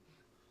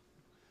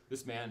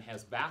 This man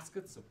has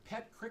baskets of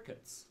pet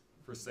crickets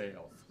for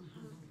sale.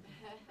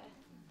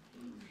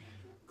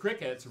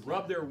 Crickets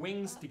rub their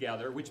wings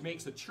together, which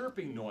makes a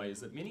chirping noise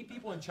that many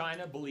people in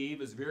China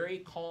believe is very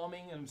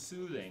calming and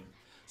soothing.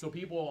 So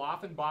people will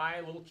often buy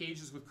little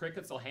cages with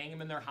crickets. They'll hang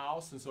them in their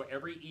house, and so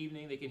every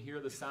evening they can hear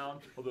the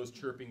sound of those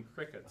chirping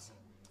crickets.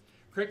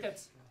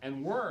 Crickets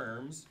and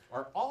worms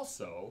are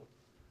also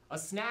a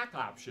snack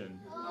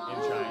option in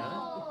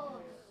China.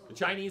 The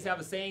Chinese have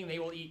a saying: they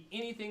will eat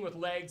anything with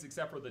legs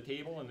except for the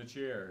table and the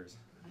chairs.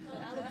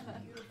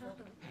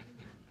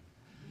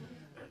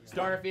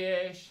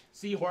 Starfish,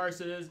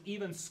 seahorses,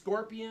 even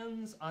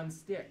scorpions on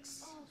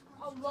sticks.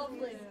 Oh,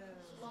 lovely.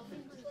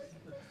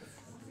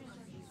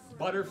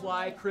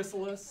 Butterfly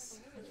chrysalis.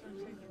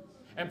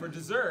 And for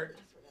dessert,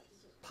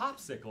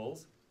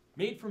 popsicles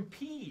made from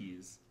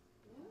peas.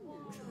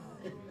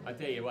 I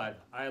tell you what,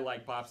 I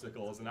like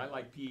popsicles and I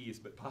like peas,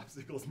 but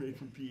popsicles made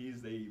from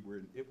peas,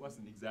 it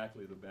wasn't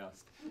exactly the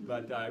best.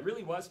 But it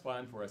really was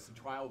fun for us to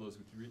try all those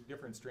with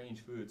different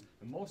strange foods,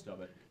 and most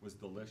of it was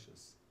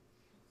delicious.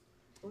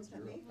 Was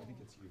that me? I think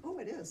it's you. Oh,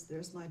 it is.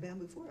 There's my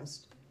bamboo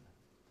forest.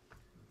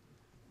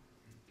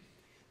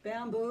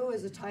 Bamboo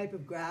is a type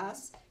of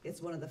grass.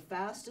 It's one of the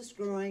fastest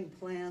growing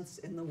plants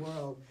in the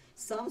world.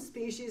 Some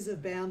species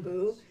of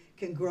bamboo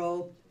can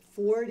grow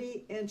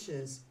 40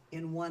 inches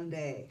in one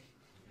day.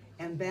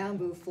 And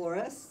bamboo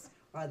forests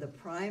are the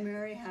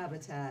primary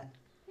habitat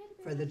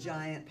for the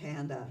giant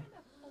panda.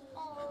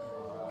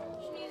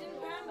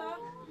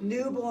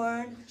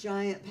 Newborn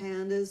giant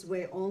pandas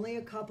weigh only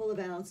a couple of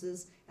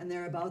ounces, and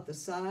they're about the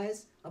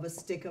size of a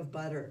stick of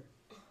butter.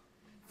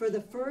 For the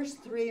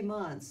first 3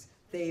 months,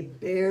 they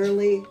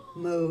barely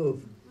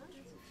move.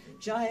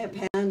 Giant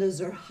pandas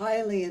are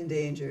highly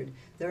endangered.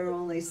 There are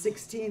only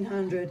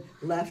 1,600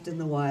 left in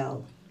the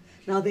wild.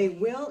 Now, they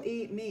will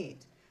eat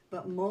meat,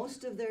 but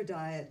most of their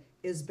diet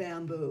is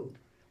bamboo,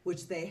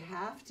 which they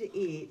have to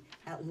eat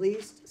at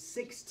least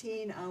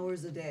 16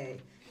 hours a day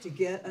to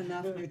get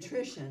enough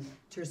nutrition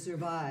to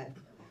survive.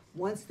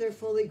 Once they're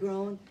fully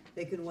grown,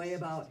 they can weigh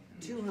about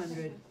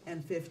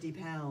 250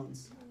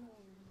 pounds.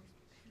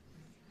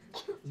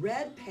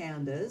 Red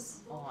pandas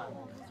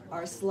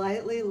are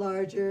slightly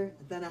larger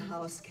than a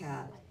house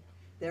cat.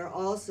 They're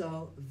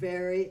also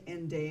very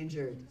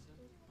endangered.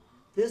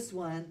 This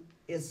one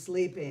is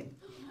sleeping.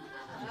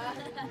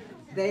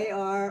 They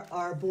are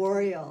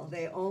arboreal.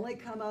 They only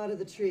come out of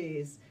the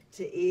trees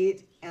to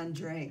eat and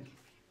drink.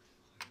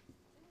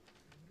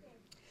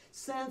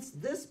 Since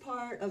this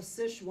part of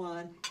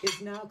Sichuan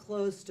is now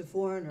closed to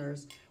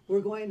foreigners,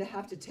 we're going to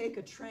have to take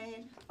a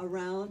train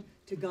around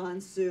to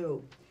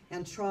Gansu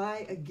and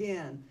try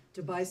again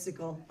to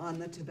bicycle on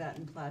the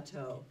Tibetan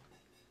Plateau.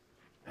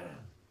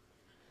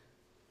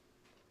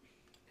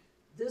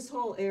 This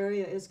whole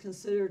area is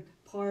considered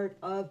part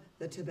of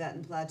the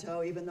Tibetan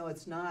Plateau, even though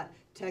it's not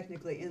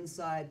technically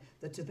inside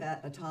the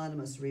Tibet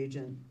Autonomous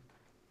Region.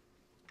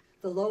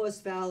 The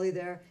lowest valley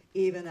there,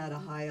 even at a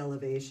high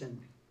elevation.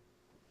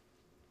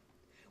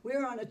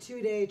 We're on a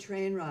 2-day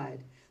train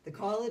ride. The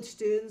college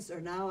students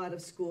are now out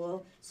of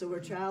school, so we're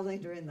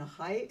traveling during the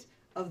height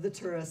of the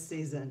tourist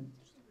season.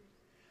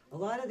 A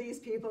lot of these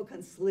people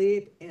can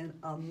sleep in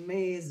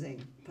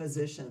amazing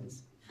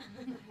positions.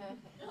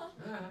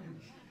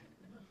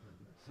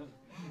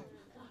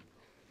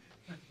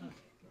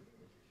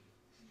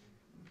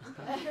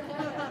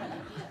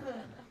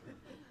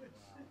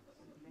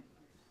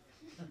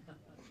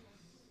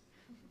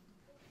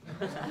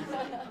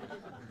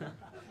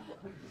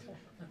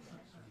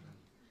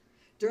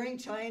 During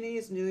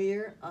Chinese New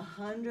Year,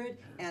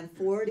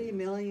 140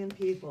 million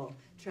people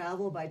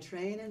travel by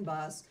train and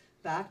bus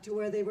back to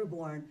where they were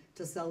born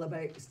to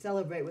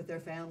celebrate with their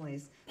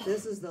families.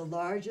 This is the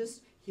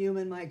largest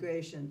human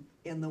migration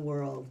in the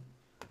world.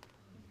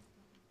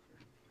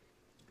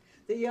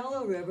 The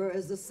Yellow River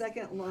is the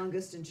second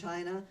longest in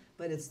China,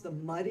 but it's the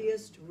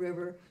muddiest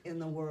river in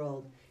the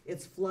world.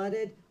 It's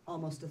flooded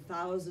almost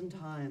 1,000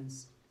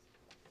 times.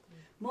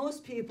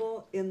 Most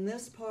people in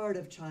this part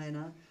of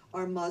China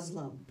are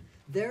Muslim.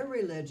 Their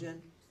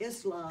religion,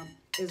 Islam,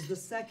 is the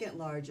second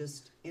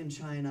largest in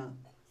China.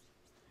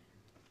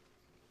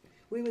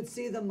 We would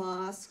see the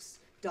mosques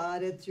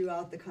dotted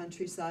throughout the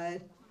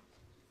countryside.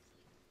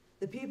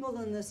 The people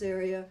in this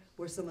area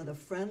were some of the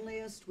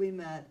friendliest we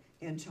met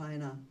in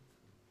China.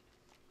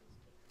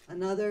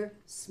 Another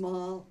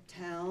small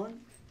town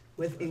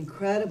with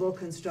incredible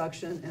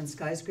construction and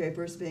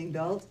skyscrapers being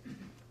built.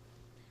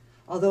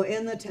 Although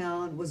in the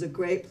town was a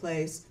great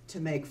place to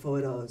make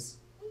photos.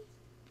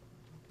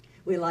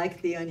 We liked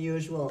the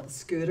unusual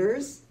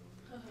scooters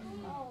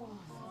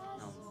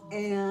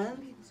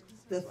and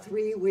the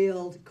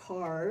 3-wheeled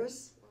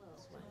cars.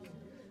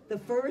 The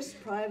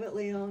first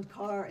privately owned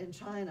car in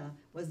China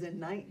was in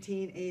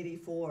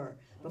 1984.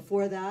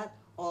 Before that,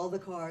 all the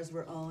cars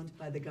were owned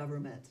by the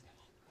government.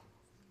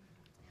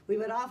 We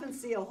would often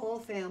see a whole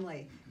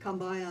family come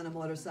by on a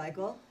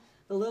motorcycle.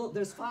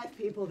 There's 5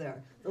 people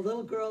there. The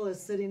little girl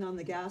is sitting on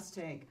the gas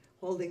tank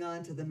holding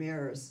on to the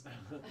mirrors.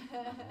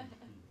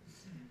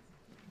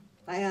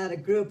 I had a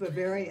group of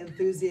very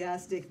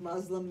enthusiastic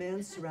Muslim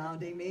men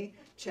surrounding me,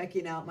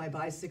 checking out my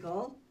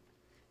bicycle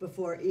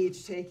before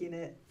each taking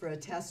it for a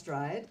test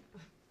ride.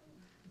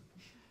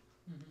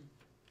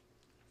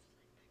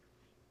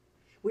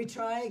 We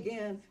try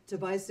again to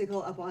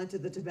bicycle up onto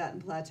the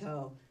Tibetan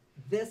Plateau.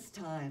 This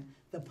time,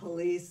 the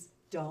police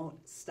don't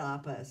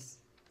stop us.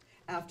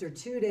 After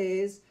 2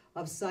 days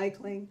of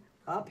cycling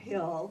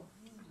uphill,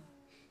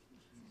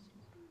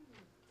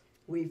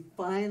 we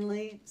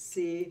finally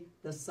see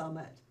the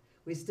summit.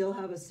 We still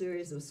have a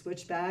series of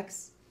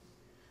switchbacks.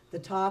 The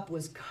top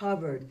was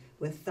covered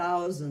with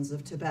thousands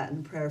of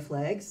Tibetan prayer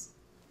flags.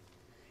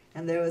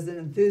 And there was an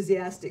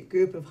enthusiastic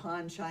group of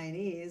Han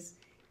Chinese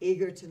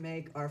eager to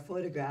make our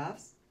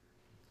photographs.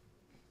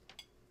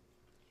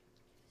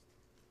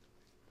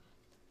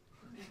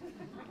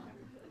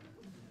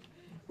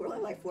 We're only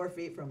like 4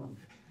 feet from them.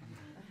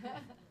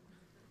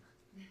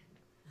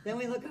 Then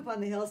we look up on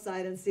the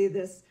hillside and see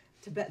this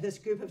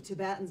group of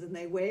Tibetans, and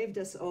they waved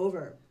us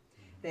over.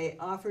 They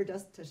offered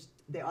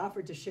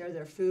to share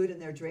their food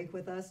and their drink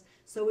with us.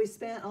 So we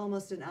spent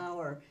almost an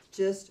hour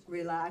just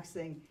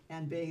relaxing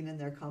and being in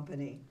their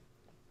company.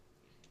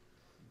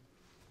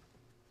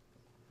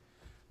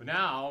 But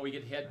now we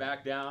get to head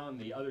back down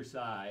the other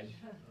side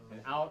and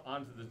out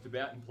onto the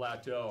Tibetan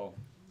Plateau.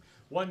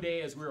 One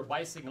day as we were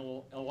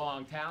bicycling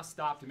along, Tass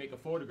stopped to make a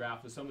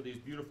photograph of some of these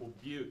beautiful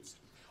buttes.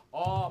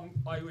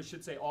 I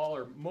should say all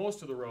or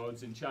most of the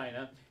roads in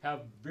China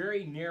have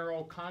very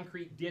narrow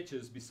concrete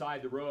ditches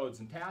beside the roads,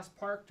 and Tass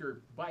parked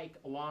her bike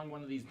along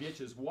one of these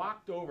ditches,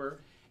 walked over,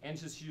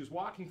 and as she was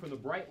walking from the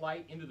bright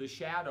light into the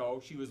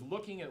shadow, she was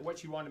looking at what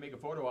she wanted to make a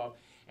photo of,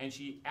 and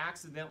she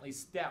accidentally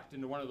stepped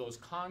into one of those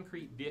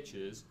concrete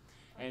ditches,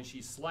 and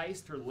she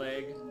sliced her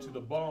leg to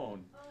the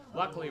bone.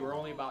 Luckily, we're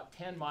only about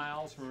 10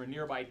 miles from a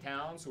nearby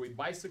town, so we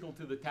bicycled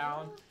to the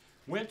town,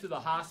 went to the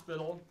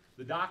hospital.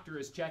 The doctor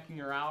is checking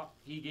her out.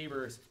 He gave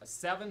her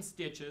 7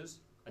 stitches,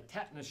 a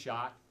tetanus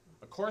shot,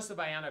 a course of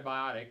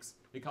antibiotics.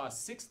 They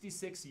cost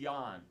 66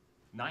 yuan,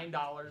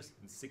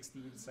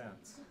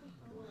 $9.16.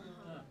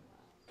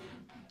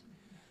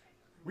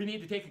 We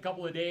need to take a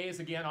couple of days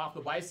again off the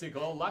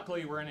bicycle.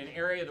 Luckily, we're in an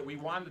area that we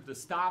wanted to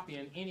stop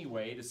in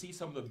anyway to see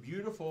some of the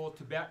beautiful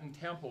Tibetan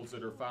temples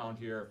that are found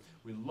here.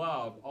 We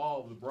love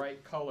all the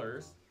bright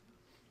colors.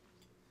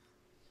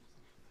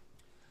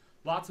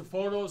 Lots of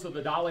photos of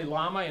the Dalai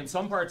Lama. In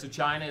some parts of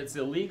China, it's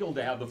illegal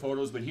to have the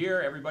photos, but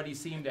here, everybody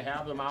seemed to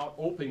have them out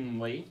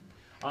openly.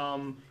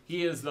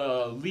 He is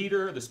the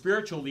leader, the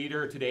spiritual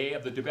leader today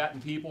of the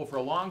Tibetan people. For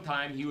a long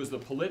time, he was the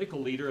political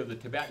leader of the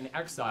Tibetan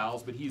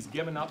exiles, but he's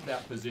given up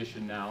that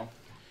position now.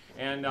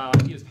 And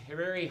he is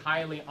very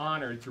highly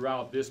honored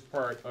throughout this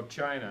part of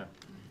China.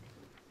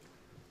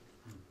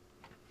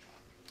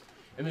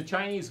 In the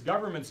Chinese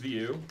government's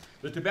view,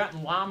 the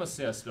Tibetan Lama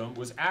system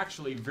was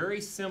actually very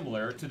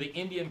similar to the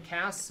Indian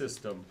caste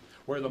system,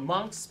 where the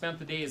monks spent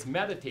the days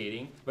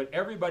meditating, but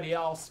everybody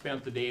else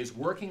spent the days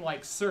working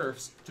like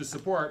serfs to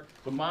support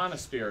the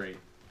monastery.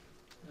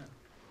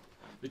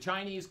 The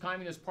Chinese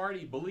Communist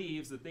Party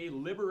believes that they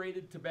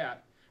liberated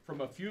Tibet from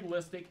a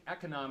feudalistic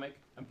economic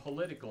and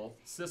political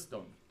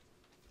system.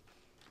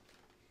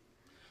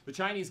 The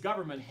Chinese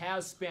government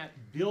has spent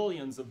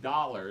billions of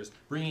dollars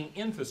bringing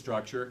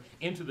infrastructure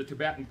into the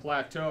Tibetan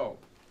plateau.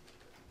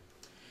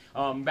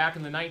 Back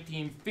in the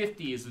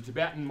 1950s, the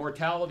Tibetan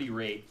mortality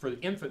rate, for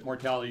the infant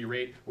mortality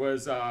rate,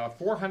 was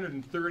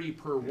 430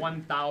 per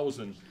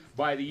 1,000.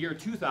 By the year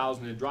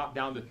 2000, it dropped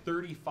down to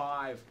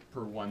 35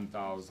 per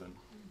 1,000.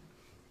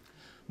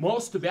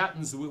 Most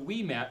Tibetans that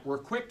we met were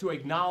quick to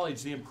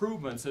acknowledge the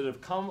improvements that have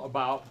come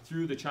about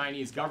through the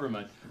Chinese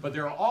government, but they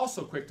were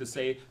also quick to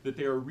say that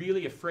they were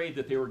really afraid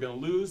that they were going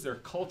to lose their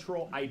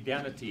cultural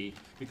identity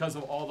because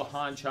of all the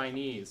Han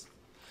Chinese.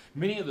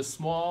 Many of the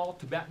small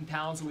Tibetan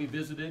towns that we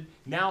visited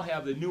now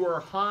have the newer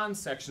Han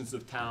sections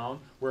of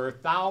town where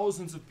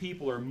thousands of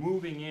people are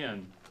moving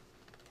in.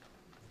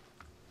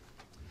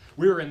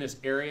 We were in this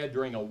area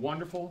during a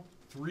wonderful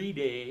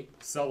 3-day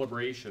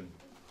celebration.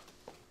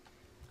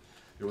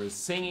 There was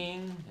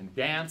singing and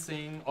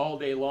dancing all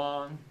day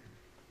long.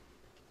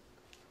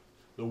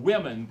 The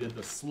women did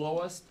the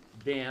slowest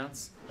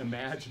dance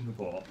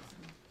imaginable.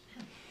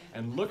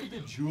 And look at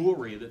the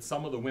jewelry that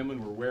some of the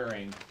women were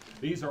wearing.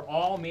 These are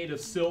all made of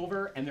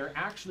silver, and they're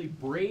actually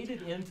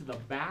braided into the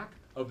back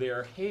of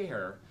their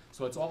hair,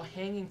 so it's all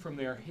hanging from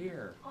their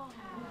hair.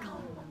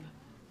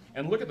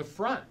 And look at the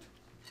front.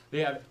 They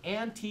have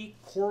antique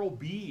coral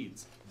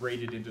beads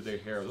braided into their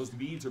hair. Those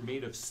beads are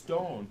made of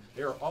stone.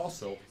 They are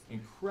also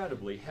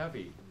incredibly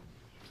heavy.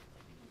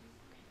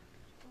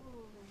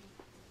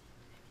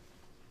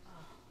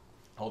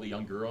 All the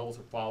young girls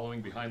are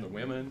following behind the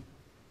women.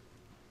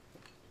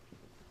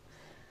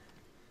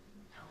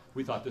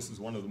 We thought this was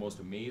one of the most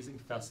amazing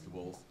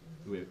festivals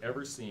that we have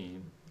ever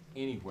seen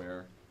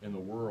anywhere in the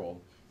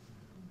world.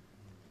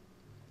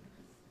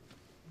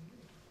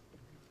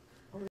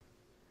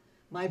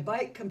 My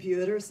bike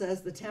computer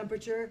says the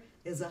temperature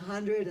is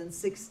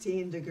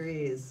 116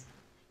 degrees.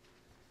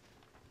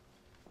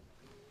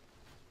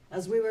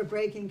 As we were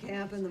breaking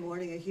camp in the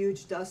morning, a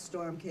huge dust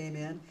storm came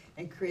in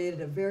and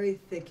created a very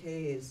thick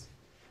haze.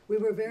 We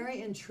were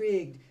very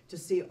intrigued to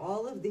see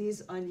all of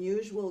these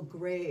unusual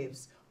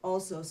graves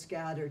also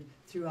scattered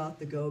throughout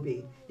the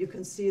Gobi. You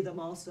can see them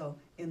also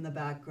in the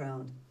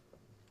background.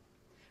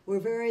 We're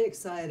very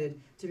excited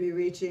to be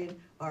reaching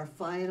our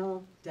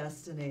final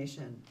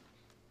destination,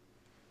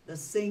 the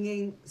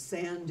Singing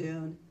Sand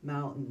Dune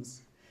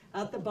Mountains.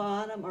 At the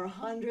bottom are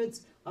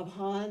hundreds of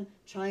Han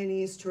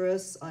Chinese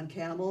tourists on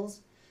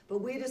camels, but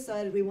we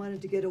decided we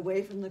wanted to get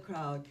away from the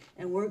crowd,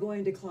 and we're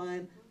going to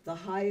climb the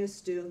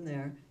highest dune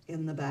there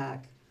in the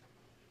back.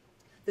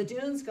 The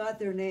dunes got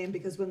their name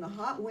because when the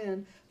hot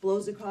wind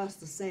blows across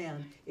the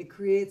sand, it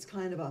creates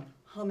kind of a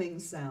humming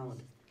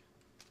sound.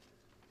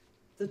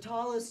 The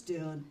tallest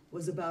dune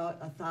was about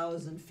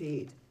 1,000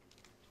 feet.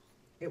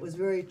 It was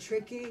very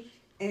tricky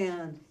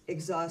and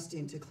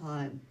exhausting to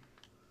climb.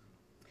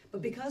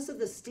 But because of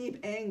the steep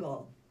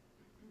angle,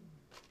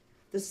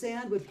 the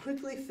sand would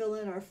quickly fill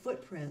in our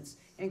footprints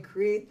and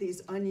create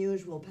these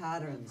unusual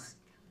patterns.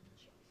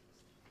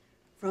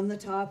 From the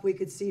top, we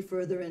could see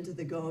further into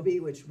the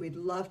Gobi, which we'd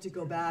love to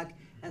go back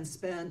and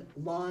spend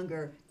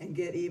longer and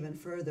get even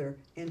further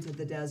into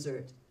the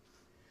desert.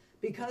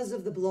 Because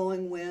of the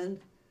blowing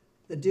wind,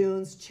 the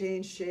dunes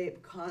changed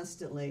shape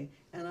constantly,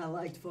 and I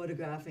liked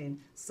photographing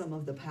some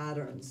of the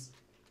patterns.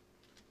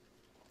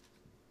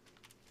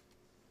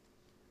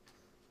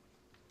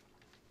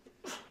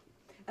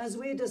 As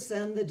we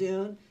descend the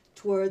dune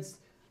towards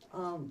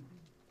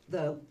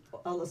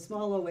a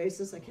small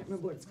oasis, I can't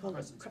remember what it's called.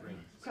 Crescent Springs.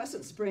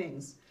 Crescent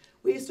Springs.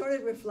 We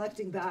started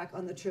reflecting back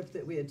on the trip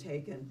that we had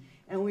taken,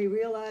 and we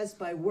realized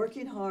by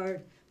working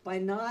hard, by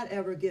not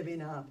ever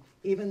giving up,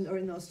 even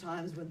during those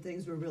times when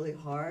things were really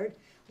hard,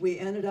 we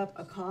ended up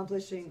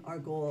accomplishing our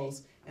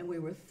goals, and we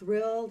were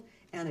thrilled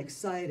and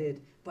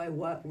excited by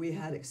what we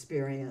had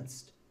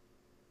experienced.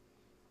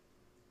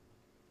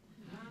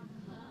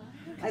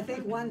 I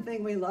think one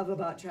thing we love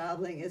about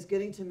traveling is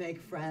getting to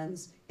make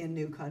friends in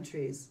new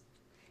countries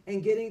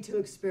and getting to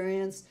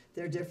experience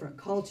their different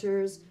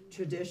cultures,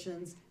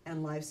 traditions,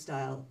 and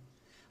lifestyle.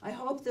 I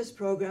hope this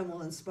program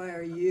will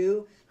inspire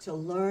you to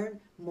learn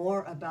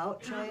more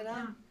about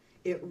China.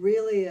 It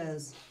really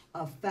is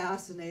a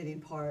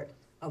fascinating part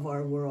of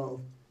our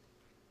world.